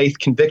religious faith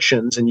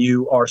convictions and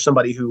you are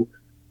somebody who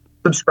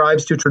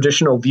subscribes to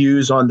traditional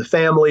views on the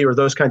family or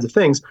those kinds of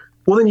things,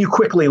 well, then you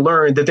quickly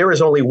learn that there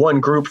is only one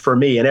group for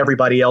me, and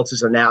everybody else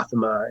is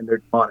anathema and they're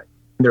demonic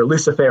and they're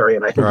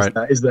Luciferian, I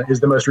think is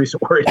the most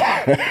recent word.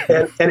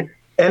 and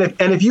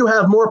if you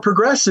have more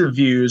progressive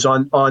views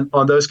on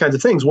those kinds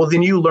of things, well,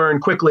 then you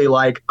learn quickly,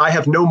 like, I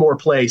have no more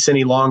place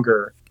any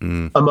longer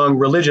among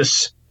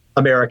religious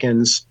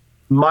Americans.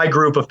 My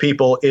group of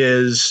people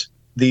is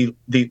the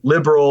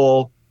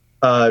liberal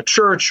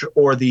church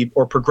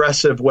or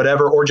progressive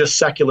whatever, or just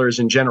seculars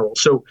in general.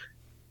 So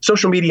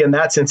social media in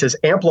that sense has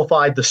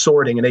amplified the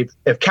sorting, and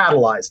they've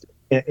catalyzed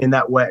it in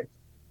that way.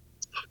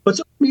 But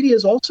social media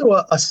is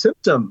also a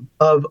symptom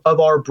of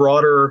our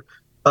broader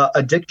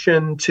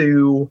addiction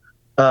to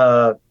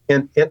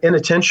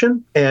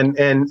inattention, and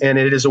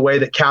it is a way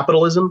that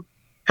capitalism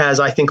has,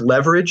 I think,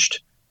 leveraged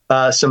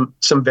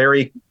some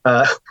very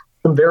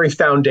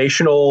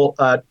foundational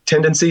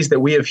tendencies that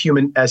we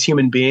as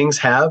human beings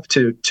have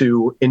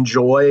to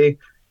enjoy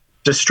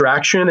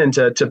distraction and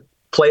to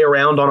play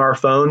around on our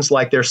phones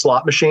like they're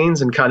slot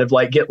machines and kind of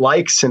like get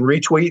likes and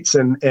retweets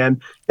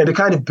and to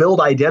kind of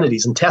build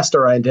identities and test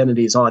our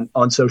identities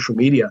on social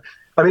media.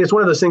 I mean, it's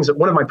one of those things that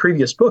one of my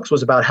previous books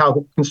was about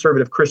how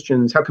committed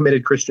Christians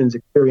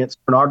experience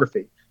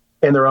pornography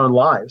in their own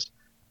lives.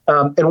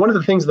 And one of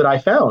the things that I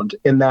found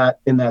in that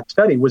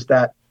study was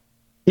that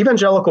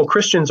evangelical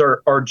Christians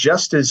are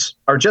just as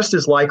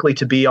likely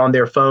to be on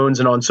their phones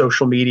and on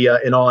social media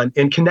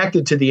and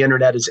connected to the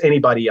internet as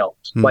anybody else.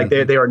 Mm-hmm. Like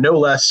they are no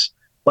less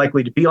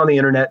likely to be on the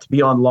internet, to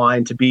be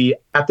online, to be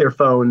at their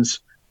phones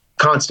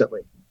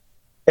constantly.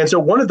 And so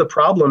one of the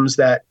problems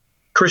that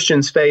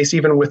Christians face,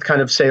 even with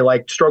kind of say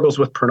like struggles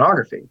with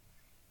pornography,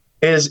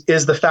 is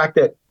the fact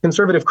that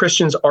conservative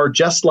Christians are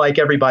just like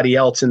everybody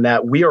else in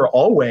that we are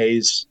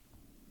always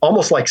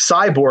almost like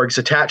cyborgs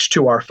attached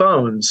to our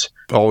phones.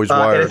 Always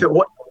wired.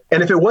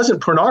 And if it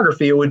wasn't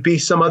pornography, it would be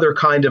some other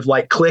kind of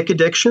like click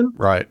addiction.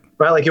 Right.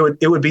 Like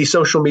it would be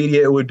social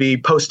media. It would be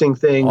posting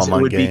things. Online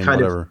it would game, be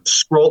kind whatever. of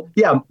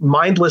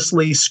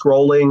mindlessly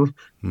scrolling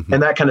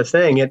and that kind of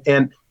thing.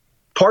 And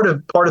part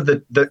of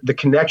the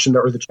connection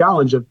or the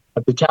challenge of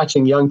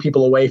detaching young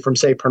people away from,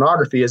 say,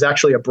 pornography is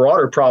actually a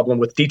broader problem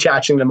with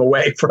detaching them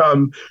away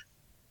from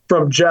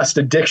just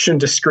addiction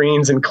to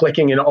screens and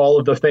clicking and all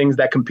of the things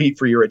that compete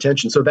for your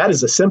attention. So that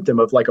is a symptom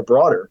of like a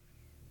broader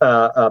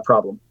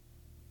problem.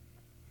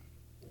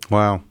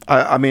 Wow.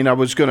 I mean, I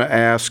was going to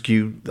ask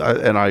you,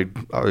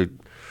 and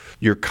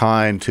you're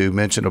kind to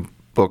mention a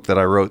book that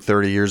I wrote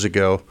 30 years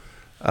ago.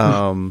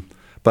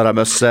 But I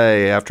must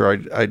say, after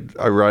I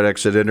write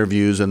exit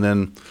interviews, and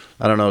then,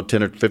 I don't know,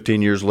 10 or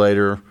 15 years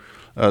later,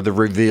 the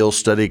Reveal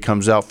study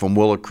comes out from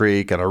Willow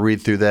Creek, and I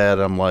read through that,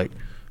 and I'm like,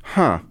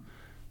 I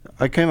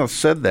kind of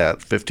said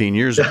that 15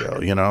 years ago,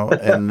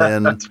 and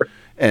then, right.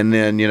 And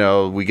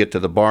then, we get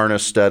to the Barna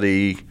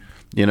study,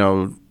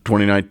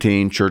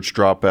 2019 church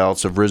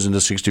dropouts have risen to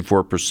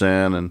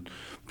 64%, and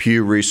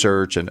Pew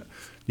Research, and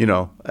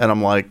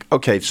I'm like,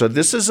 okay, so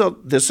this is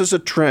a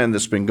trend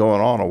that's been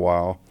going on a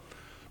while,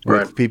 with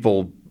right.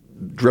 people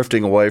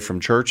drifting away from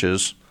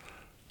churches.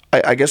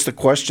 I guess the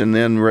question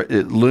then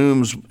it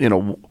looms,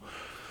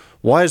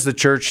 why has the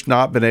church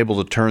not been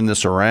able to turn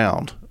this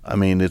around? I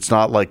mean, it's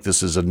not like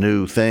this is a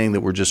new thing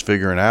that we're just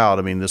figuring out.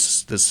 I mean,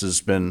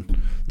 there's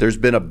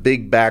been a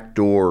big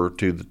backdoor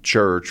to the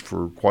church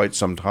for quite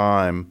some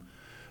time,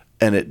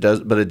 and it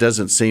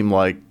doesn't seem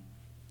like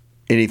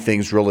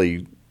anything's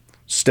really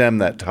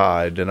stemmed that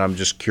tide. And I'm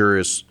just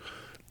curious,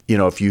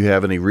 if you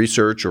have any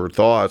research or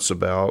thoughts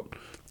about,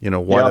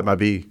 why that might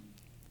be.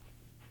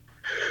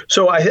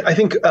 So I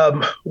think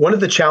one of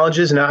the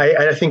challenges, and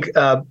I think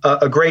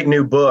a great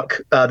new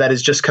book that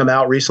has just come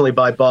out recently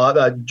by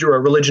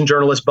religion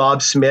journalist Bob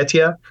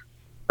Smetia.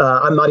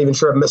 I'm not even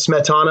sure of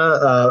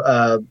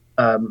Smetana,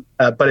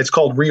 but it's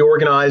called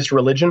Reorganized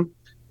Religion. I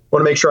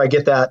want to make sure I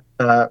get that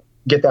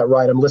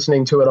right. I'm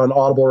listening to it on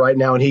Audible right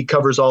now, and he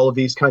covers all of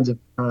these kinds of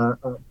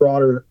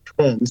broader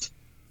trends.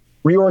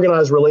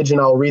 Reorganized Religion,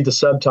 I'll read the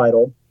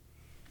subtitle.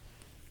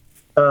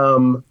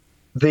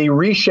 The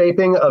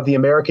Reshaping of the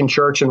American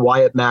Church and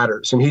Why It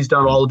Matters. And he's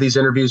done all of these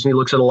interviews, and he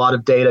looks at a lot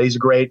of data. He's a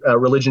great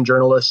religion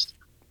journalist.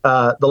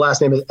 The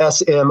last name is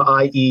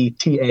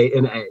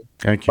Smietana.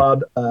 Thank you.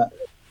 Bob.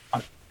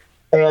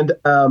 And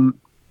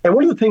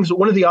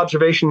one of the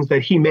observations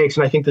that he makes,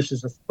 and I think this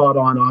is a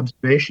spot-on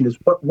observation, is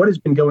what has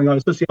been going on.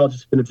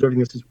 Sociologists have been observing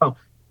this as well.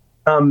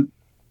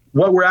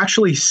 What we're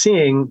actually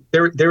seeing,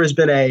 there has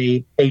been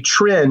a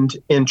trend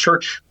in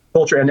church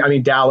culture, and I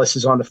mean, Dallas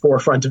is on the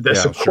forefront of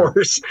this,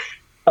 course.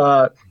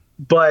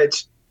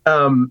 But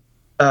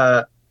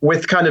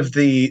with kind of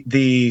the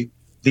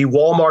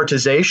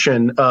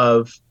Walmartization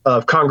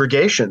of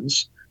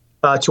congregations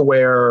to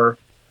where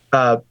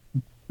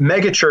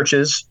mega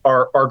churches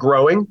are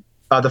growing,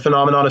 the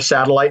phenomenon of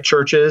satellite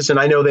churches. And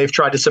I know they've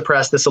tried to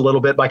suppress this a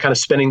little bit by kind of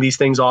spinning these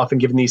things off and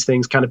giving these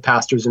things kind of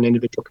pastors and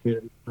individual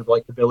communities, kind of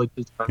like the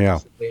Villages,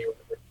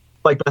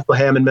 like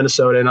Bethlehem in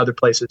Minnesota and other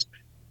places.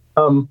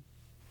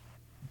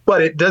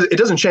 But it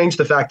doesn't change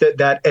the fact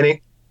that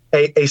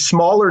a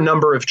smaller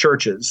number of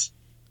churches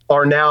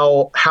are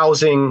now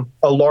housing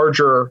a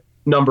larger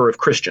number of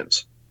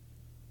Christians.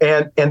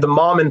 And the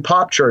mom and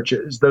pop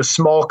churches, those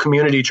small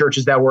community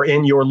churches that were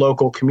in your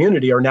local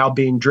community, are now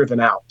being driven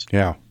out.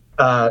 Yeah.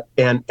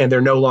 And they're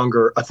no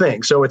longer a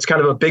thing. So it's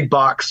kind of a big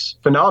box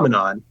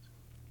phenomenon.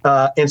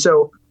 And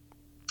so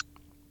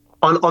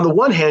on the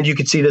one hand, you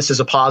could see this as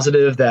a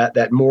positive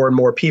that more and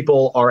more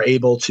people are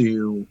able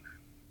to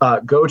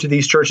go to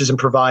these churches and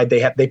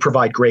they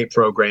provide great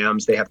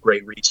programs. They have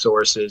great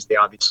resources. They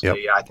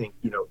obviously, I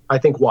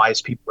think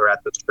wise people are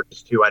at those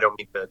churches too. I don't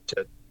mean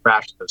to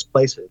crash those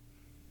places.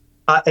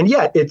 And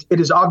yet, it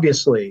is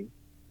obviously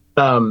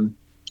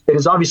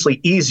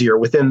easier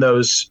within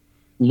those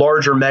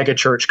larger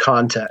megachurch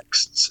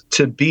contexts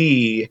to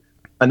be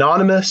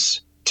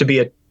anonymous, to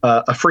be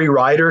a free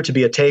rider, to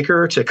be a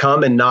taker, to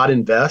come and not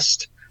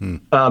invest.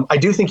 I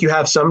do think you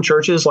have some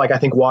churches, like I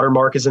think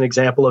Watermark is an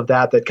example of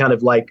that kind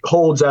of like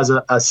holds as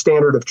a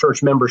standard of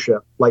church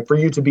membership. Like for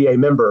you to be a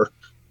member,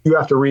 you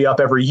have to re-up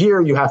every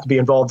year. You have to be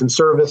involved in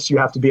service. You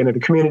have to be in a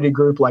community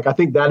group. Like I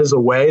think that is a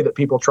way that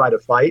people try to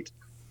fight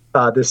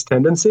this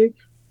tendency.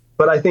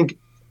 But I think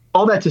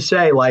all that to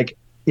say, like,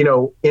 you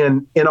know,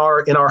 in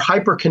our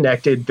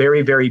hyper-connected,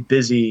 very, very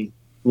busy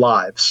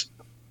lives,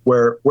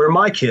 where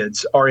my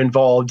kids are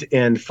involved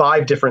in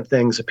 5 different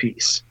things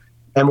apiece,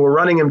 and we're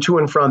running them to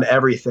and from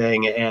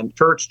everything, and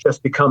church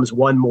just becomes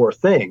one more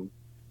thing.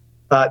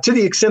 To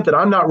the extent that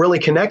I'm not really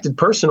connected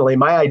personally,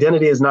 my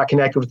identity is not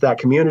connected with that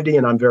community,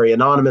 and I'm very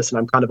anonymous, and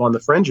I'm kind of on the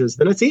fringes,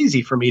 then it's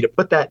easy for me to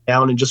put that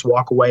down and just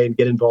walk away and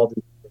get involved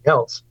in something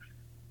else.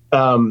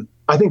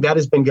 I think that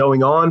has been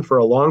going on for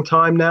a long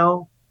time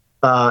now.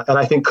 And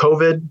I think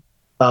COVID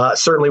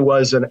certainly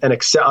was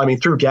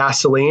threw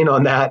gasoline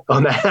on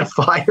that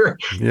fire.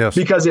 Yes.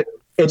 Because it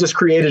just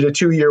created a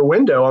 2-year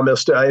window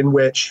almost in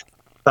which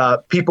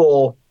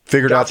people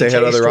figured out they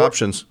had other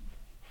options.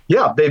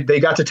 Yeah, they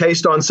got to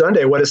taste on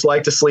Sunday what it's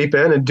like to sleep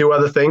in and do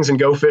other things and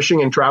go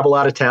fishing and travel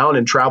out of town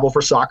and travel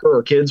for soccer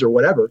or kids or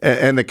whatever.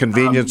 And the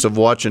convenience of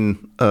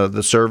watching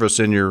the service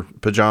in your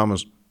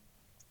pajamas.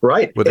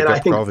 Right. With a cup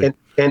of coffee.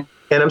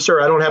 And I'm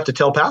sorry, I don't have to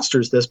tell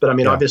pastors this, but I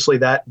mean, obviously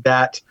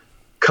that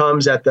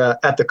comes at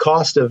the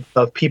cost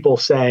of people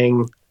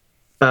saying,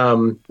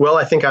 well,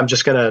 I think I'm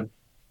just going to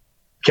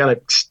kind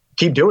of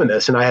keep doing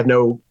this. And I have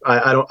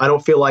I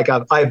don't feel like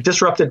I've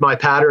disrupted my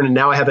pattern and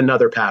now I have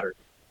another pattern.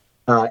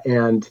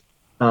 And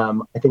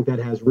I think that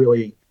has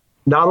really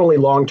not only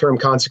long-term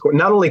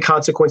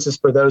consequences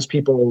for those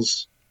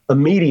people's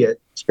immediate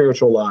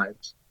spiritual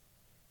lives,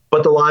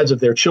 but the lives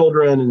of their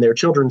children and their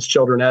children's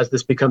children as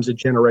this becomes a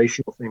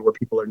generational thing where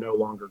people are no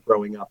longer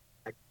growing up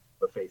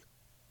with faith.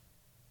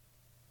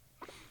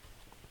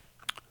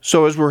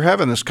 So as we're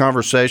having this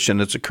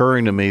conversation, it's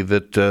occurring to me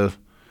that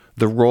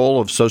the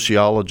role of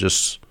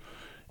sociologists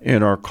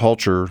in our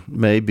culture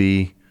may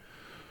be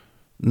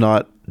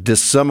not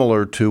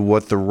dissimilar to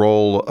what the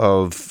role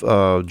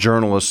of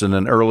journalists in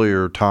an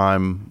earlier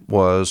time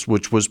was,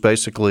 which was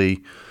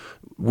basically,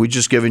 we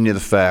just giving you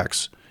the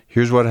facts.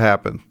 Here's what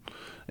happened.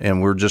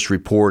 And we're just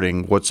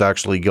reporting what's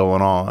actually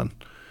going on.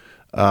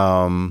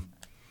 But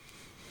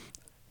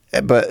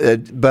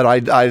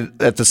I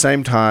at the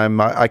same time,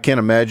 I can't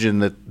imagine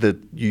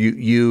that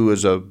you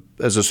as a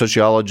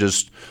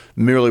sociologist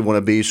merely want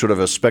to be sort of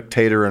a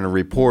spectator and a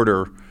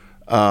reporter,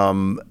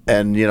 and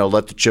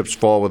let the chips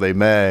fall where they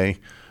may.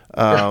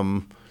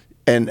 And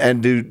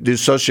do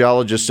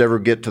sociologists ever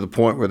get to the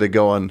point where they're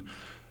going,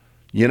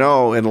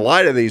 in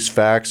light of these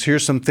facts,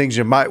 here's some things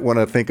you might want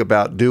to think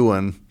about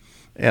doing.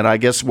 And I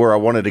guess where I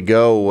wanted to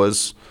go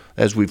was,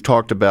 as we've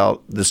talked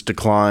about this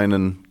decline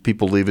in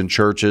people leaving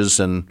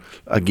churches and,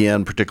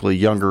 again, particularly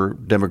younger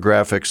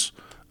demographics,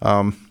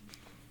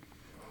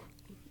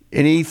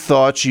 any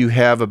thoughts you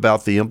have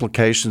about the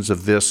implications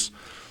of this?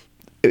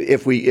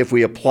 If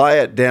we apply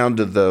it down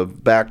to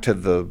back to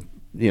the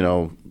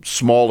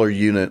smaller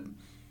unit,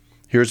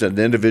 here's an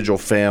individual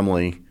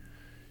family,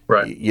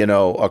 right?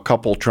 A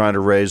couple trying to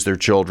raise their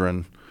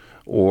children,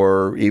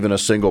 or even a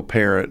single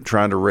parent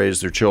trying to raise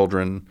their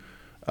children.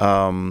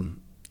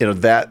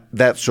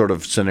 That sort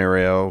of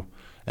scenario.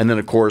 And then,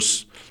 of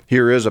course,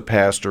 here is a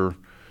pastor,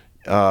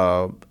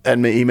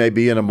 and he may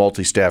be in a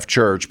multi-staff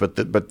church, but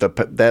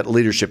that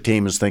leadership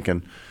team is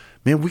thinking,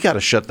 man, we got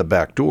to shut the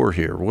back door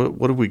here.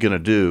 What are we going to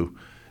do?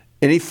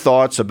 Any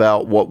thoughts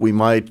about what we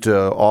might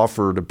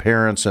offer to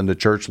parents and to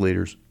church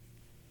leaders?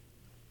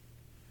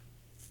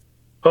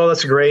 Oh,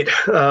 that's great.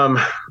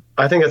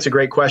 I think that's a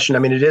great question. I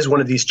mean, it is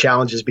one of these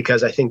challenges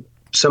because I think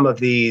some of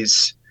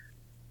these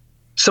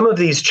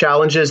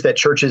challenges that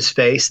churches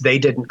face, they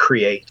didn't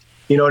create.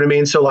 You know what I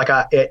mean? So like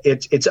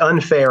it's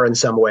unfair in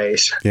some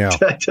ways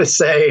to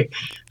say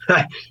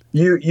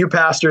you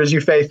pastors,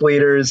 you faith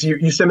leaders,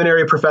 you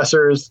seminary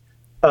professors,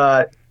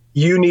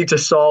 you need to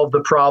solve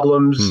the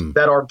problems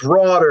that are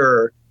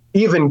broader,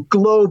 even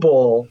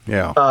global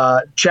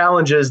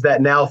challenges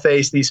that now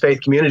face these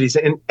faith communities.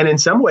 And in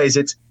some ways,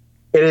 it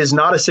is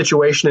not a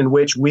situation in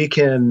which we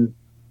can,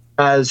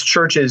 as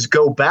churches,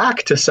 go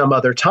back to some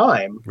other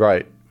time.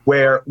 Right.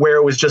 Where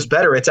it was just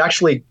better. It's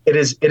actually it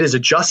is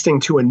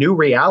adjusting to a new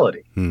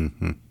reality,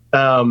 and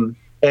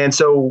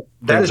so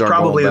that is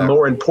probably the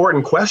more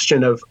important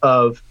question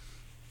of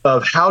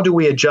how do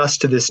we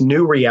adjust to this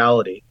new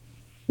reality,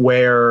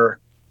 where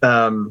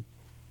and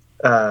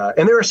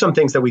there are some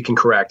things that we can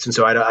correct, and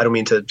so I don't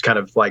mean to kind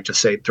of like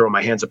just say throw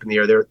my hands up in the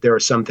air. There are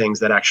some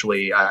things that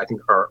actually I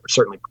think are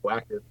certainly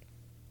proactive,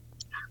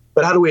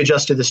 but how do we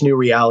adjust to this new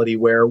reality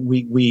where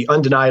we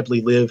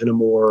undeniably live in a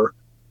more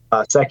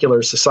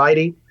secular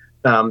society,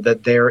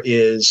 that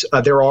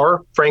there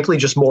are frankly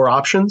just more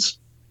options,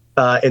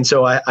 And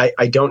so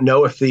I don't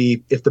know if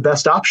the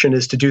best option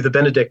is to do the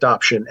Benedict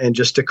option and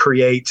just to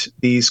create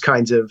these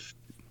kinds of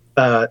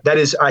that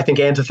is, I think,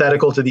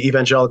 antithetical to the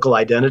evangelical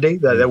identity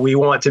that we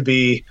want to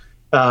be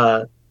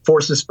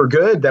forces for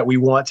good, that we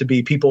want to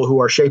be people who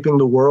are shaping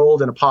the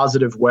world in a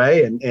positive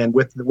way, and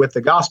with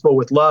the gospel,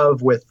 with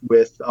love,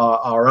 with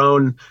our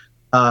own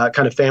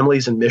kind of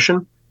families and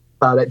mission.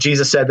 That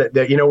Jesus said that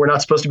we're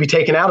not supposed to be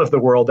taken out of the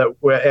world,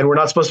 and we're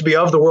not supposed to be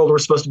of the world. We're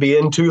supposed to be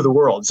into the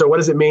world. So what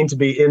does it mean to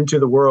be into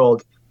the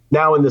world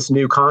now in this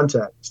new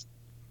context?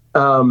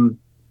 And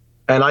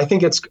I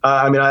think it's.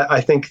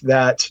 I think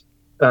that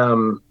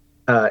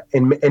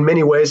in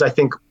many ways, I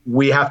think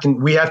we have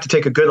to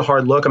take a good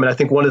hard look. I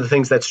think one of the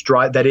things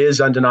that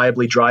is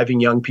undeniably driving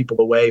young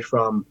people away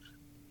from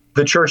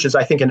the church is,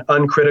 I think, an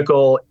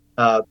uncritical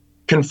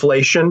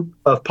conflation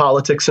of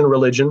politics and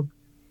religion.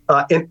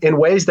 In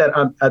ways that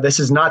this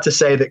is not to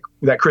say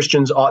that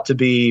Christians ought to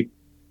be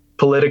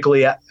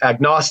politically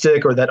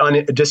agnostic or that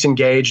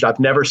disengaged. I've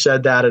never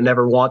said that. I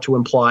never want to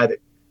imply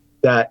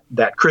that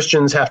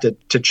Christians have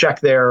to check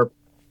their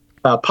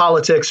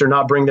politics or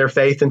not bring their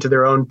faith into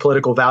their own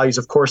political values.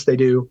 Of course they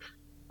do.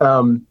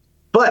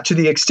 But to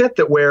the extent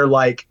that where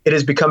it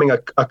is becoming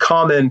a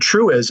common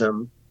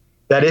truism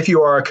that if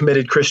you are a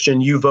committed Christian,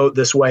 you vote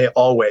this way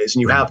always,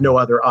 and you have no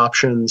other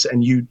options,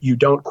 and you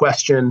don't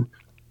question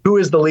who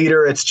is the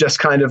leader. It's just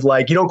kind of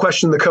you don't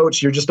question the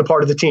coach. You're just a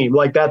part of the team.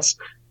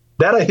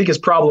 That I think is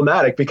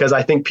problematic, because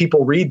I think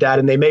people read that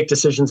and they make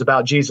decisions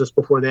about Jesus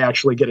before they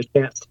actually get a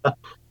chance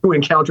to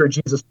encounter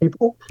Jesus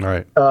people. All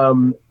right.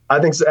 I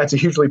think that's a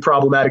hugely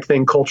problematic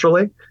thing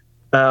culturally.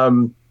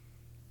 And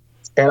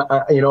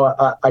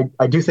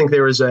I do think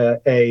there is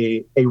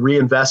a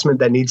reinvestment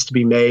that needs to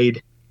be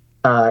made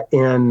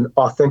in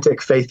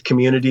authentic faith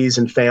communities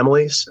and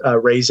families,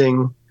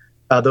 raising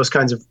those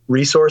kinds of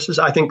resources.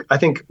 I think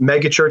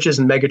megachurches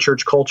and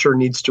megachurch culture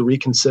needs to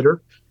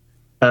reconsider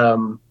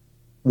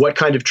what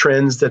kind of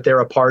trends that they're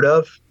a part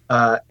of,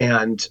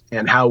 and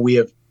how we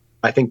have,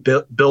 I think,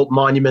 built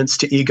monuments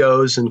to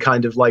egos and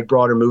kind of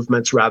broader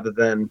movements rather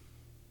than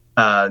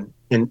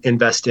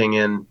investing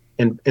in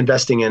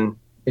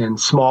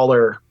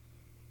smaller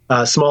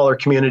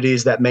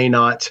communities that may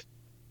not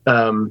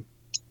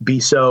be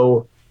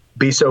so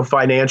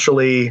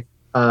financially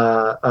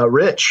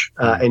rich,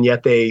 and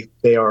yet they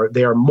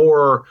are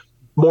more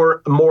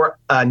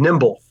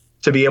nimble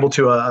to be able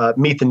to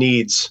meet the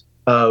needs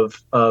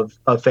of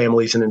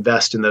families and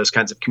invest in those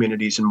kinds of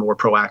communities in more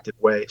proactive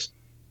ways.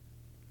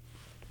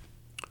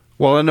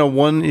 Well, I know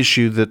one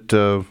issue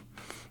that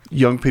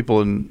young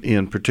people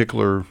in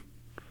particular,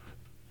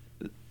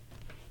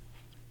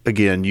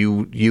 again,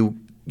 you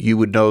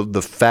would know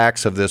the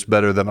facts of this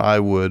better than I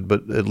would,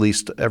 but at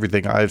least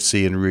everything I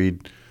see and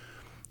read,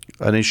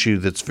 an issue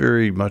that's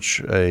very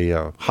much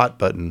a hot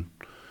button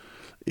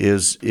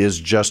is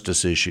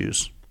justice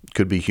issues. It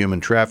could be human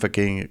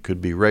trafficking, it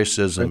could be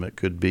racism, it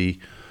could be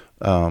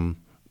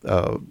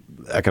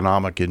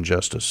economic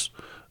injustice,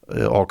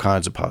 all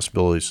kinds of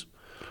possibilities.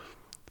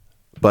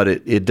 But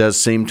it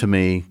does seem to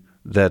me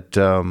that,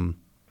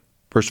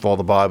 first of all,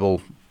 the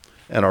Bible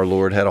and our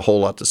Lord had a whole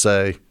lot to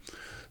say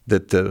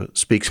that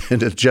speaks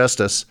into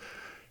justice,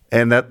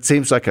 and that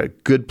seems like a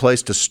good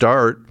place to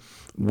start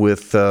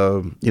with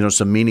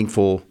some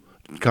meaningful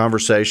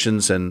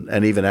conversations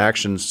and even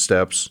action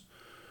steps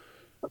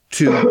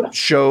to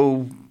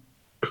show,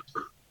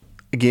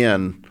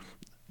 again,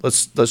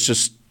 let's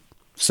just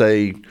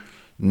say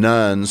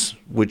nuns,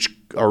 which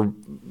are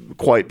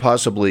quite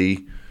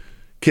possibly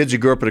kids who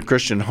grew up in a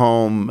Christian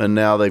home and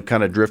now they've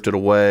kind of drifted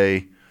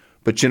away.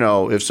 But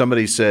if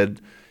somebody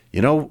said,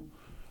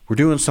 we're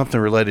doing something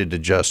related to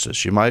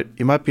justice, you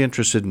might be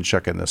interested in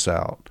checking this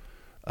out.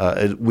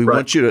 We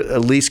want you to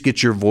at least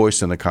get your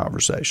voice in the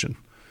conversation.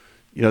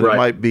 There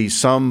might be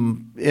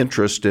some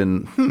interest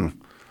in,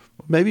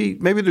 maybe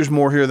there's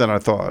more here than I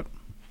thought.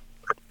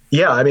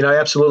 Yeah, I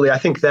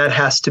think that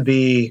has to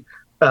be,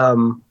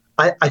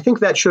 I think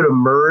that should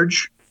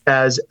emerge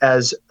as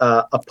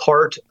a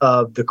part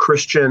of the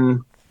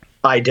Christian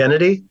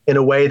identity in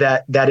a way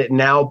that it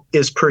now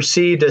is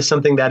perceived as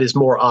something that is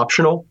more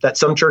optional, that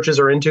some churches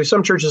are into.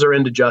 Some churches are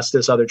into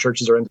justice, other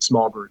churches are into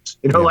small groups.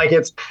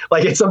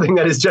 It's something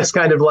that is just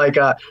kind of like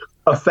a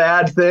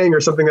fad thing or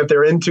something that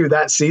they're into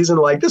that season.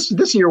 Like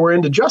this year we're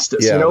into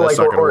justice. Yeah, that's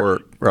not going to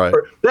work. Right.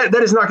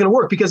 That is not going to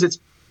work because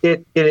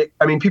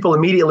people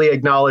immediately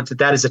acknowledge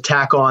that is a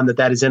tack on,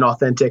 that is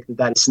inauthentic,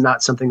 that is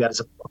not something that is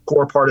a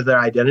core part of their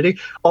identity.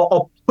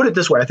 I'll put it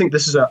this way. I think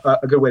this is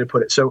a good way to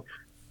put it. So,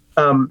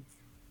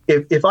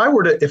 if I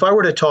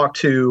were to talk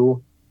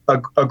to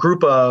a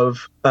group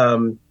of,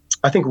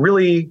 I think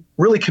really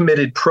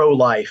committed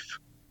pro-life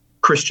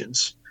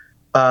Christians,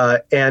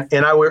 and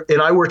I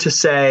were to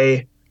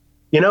say,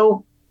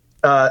 the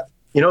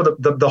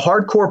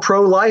hardcore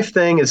pro-life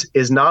thing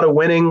is not a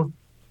winning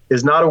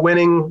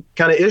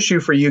kind of issue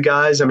for you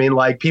guys.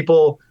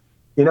 People,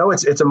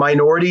 it's a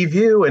minority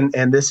view,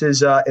 and this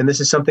is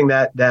something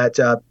that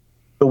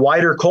the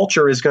wider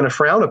culture is going to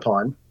frown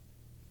upon.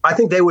 I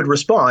think they would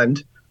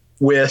respond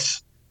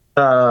with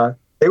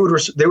they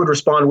would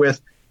respond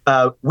with,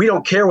 we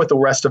don't care what the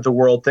rest of the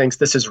world thinks.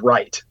 This is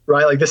right?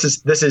 Like this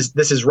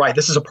is right.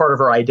 This is a part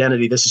of our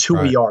identity. This is who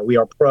we are. We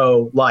are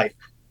pro-life.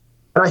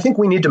 And I think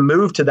we need to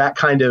move to that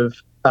kind of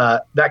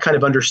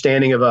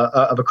understanding of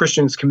a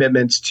Christian's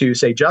commitment to,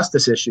 say,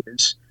 justice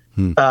issues.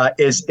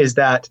 Is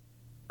that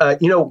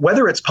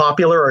whether it's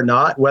popular or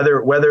not,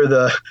 whether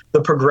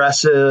the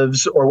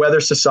progressives or whether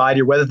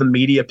society or whether the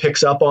media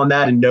picks up on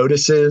that and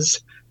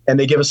notices and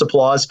they give us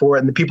applause for it,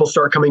 and the people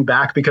start coming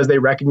back because they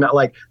recognize,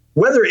 like,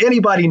 whether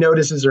anybody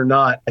notices or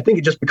not, I think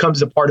it just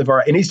becomes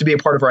it needs to be a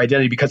part of our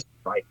identity because it's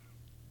right,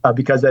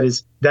 because that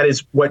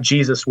is what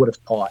Jesus would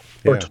have taught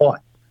or taught,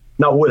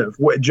 not would have.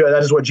 That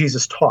is what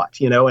Jesus taught,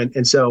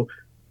 and so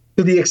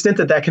to the extent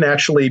that can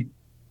actually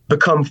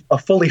become a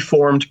fully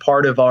formed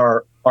part of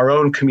our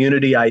own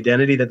community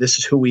identity, that this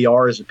is who we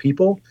are as a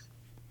people,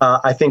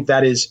 I think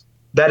that is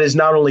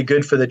not only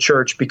good for the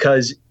church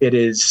because it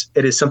is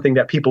something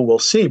that people will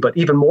see, but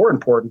even more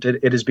important,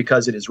 it is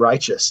because it is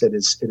righteous. It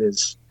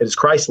is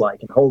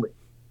Christ-like and holy.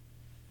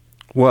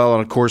 Well,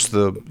 and of course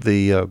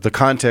the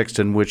context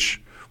in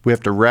which we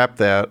have to wrap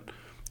that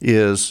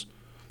is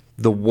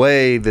the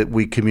way that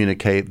we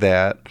communicate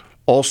that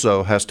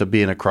also has to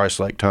be in a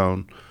Christ-like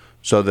tone,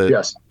 so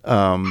that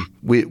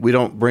we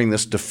don't bring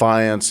this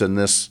defiance and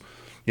this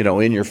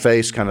in your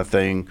face kind of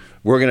thing.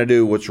 We're going to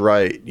do what's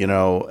right,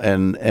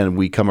 and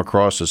we come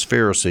across as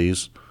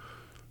Pharisees.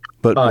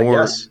 But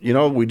more,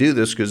 we do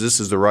this because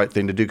this is the right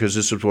thing to do, because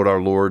this is what our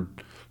Lord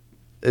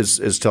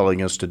is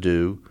telling us to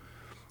do.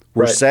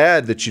 We're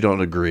sad that you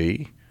don't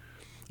agree.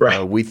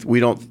 Right.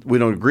 We don't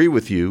agree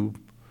with you,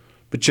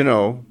 but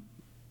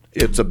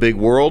it's a big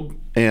world,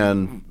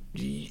 and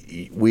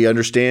we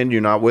understand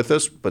you're not with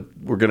us, but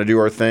we're going to do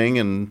our thing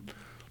and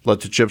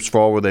let the chips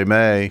fall where they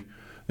may.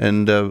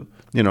 And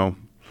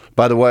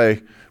by the way,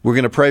 we're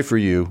going to pray for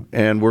you,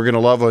 and we're going to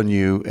love on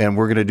you, and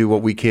we're going to do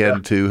what we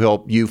can to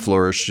help you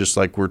flourish, just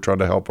like we're trying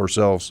to help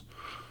ourselves.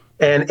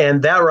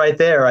 And that right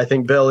there, I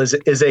think, Bill,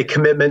 is a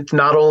commitment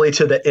not only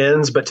to the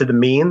ends but to the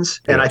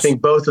means. And I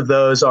think both of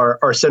those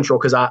are central,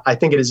 because I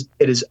think it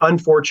is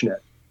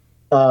unfortunate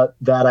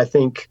that I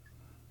think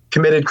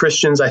committed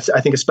Christians, I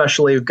think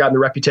especially, have gotten the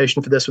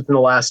reputation for this within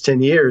the last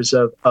 10 years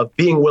of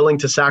being willing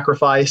to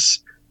sacrifice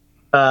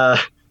the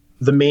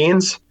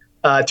means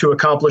to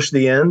accomplish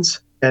the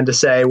ends, and to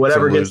say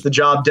whatever gets the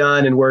job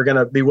done, and we're going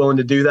to be willing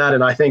to do that.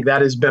 And I think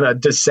that has been a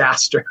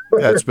disaster.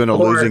 That's been a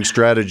losing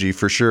strategy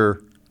for sure.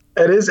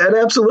 It is. It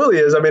absolutely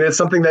is. I mean, it's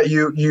something that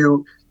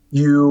you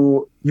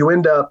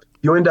end up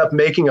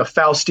making a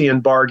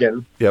Faustian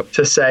bargain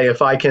to say,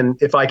 if I can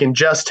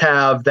just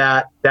have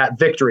that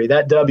victory,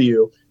 that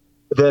W,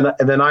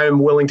 then I am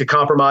willing to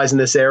compromise in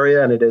this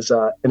area. And it is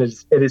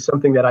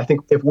something that I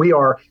think, if we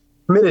are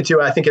committed to,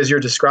 I think, as you're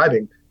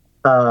describing,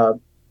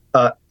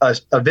 a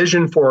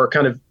vision for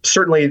kind of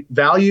certainly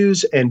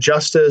values and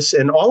justice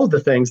and all of the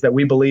things that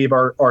we believe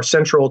are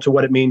central to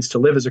what it means to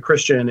live as a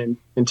Christian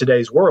in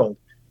today's world.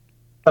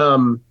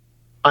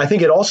 I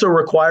think it also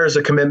requires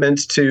a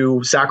commitment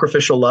to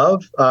sacrificial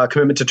love, a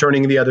commitment to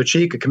turning the other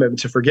cheek, a commitment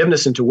to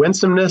forgiveness and to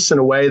winsomeness in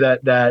a way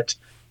that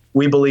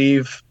we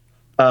believe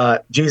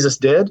Jesus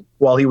did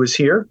while he was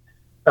here,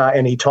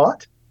 and he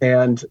taught.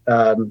 And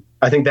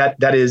I think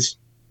that is.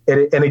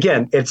 And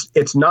again,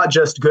 it's not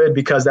just good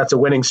because that's a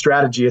winning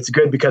strategy. It's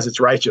good because it's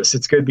righteous.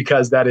 It's good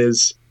because that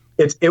is.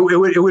 It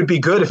would be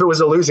good if it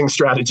was a losing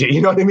strategy.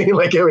 You know what I mean?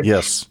 Like it would.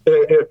 Yes.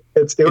 It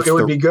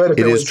would be good if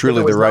it is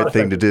truly the right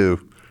thing to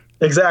do.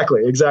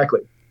 Exactly.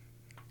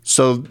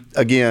 So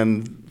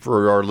again,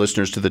 for our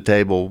listeners to the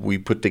table, we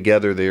put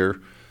together there.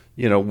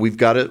 We've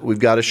got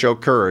to show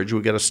courage.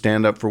 We've got to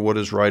stand up for what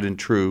is right and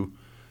true,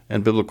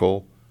 and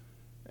biblical,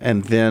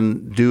 and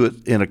then do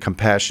it in a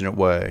compassionate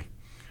way.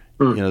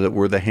 That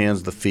we're the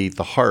hands, the feet,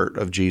 the heart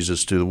of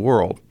Jesus to the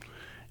world.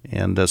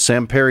 And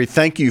Sam Perry,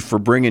 thank you for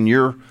bringing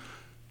your,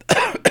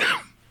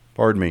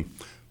 pardon me,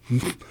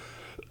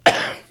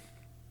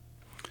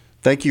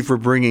 thank you for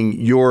bringing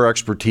your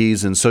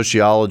expertise in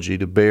sociology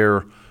to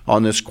bear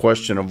on this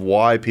question of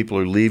why people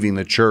are leaving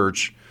the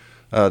church.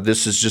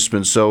 This has just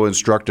been so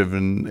instructive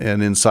and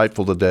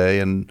insightful today,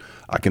 and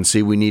I can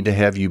see we need to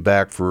have you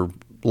back for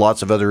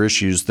lots of other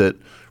issues that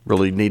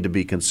really need to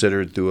be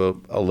considered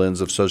through a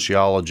lens of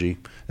sociology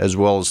as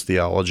well as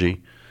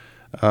theology.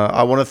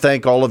 I want to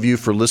thank all of you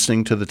for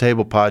listening to the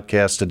Table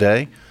Podcast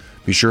today.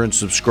 Be sure and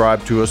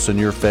subscribe to us in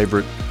your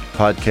favorite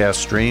podcast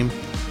stream,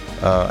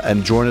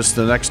 and join us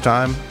the next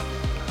time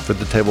for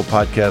the Table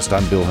Podcast.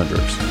 I'm Bill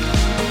Hendricks.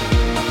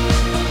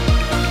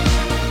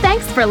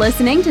 Thanks for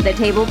listening to the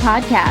Table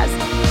Podcast.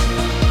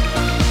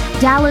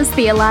 Dallas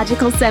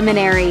Theological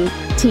Seminary.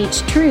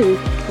 Teach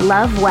truth,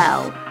 love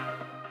well.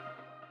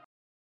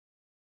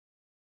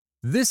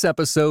 This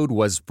episode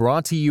was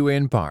brought to you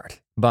in part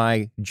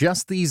by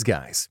Just These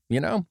Guys.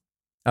 A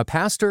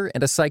pastor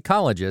and a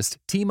psychologist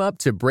team up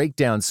to break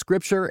down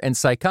scripture and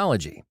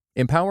psychology,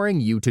 empowering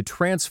you to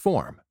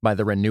transform by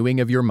the renewing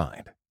of your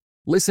mind.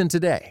 Listen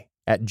today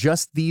at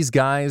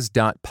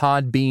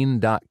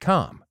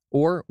justtheseguys.podbean.com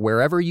or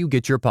wherever you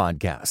get your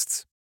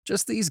podcasts.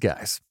 Just These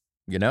Guys,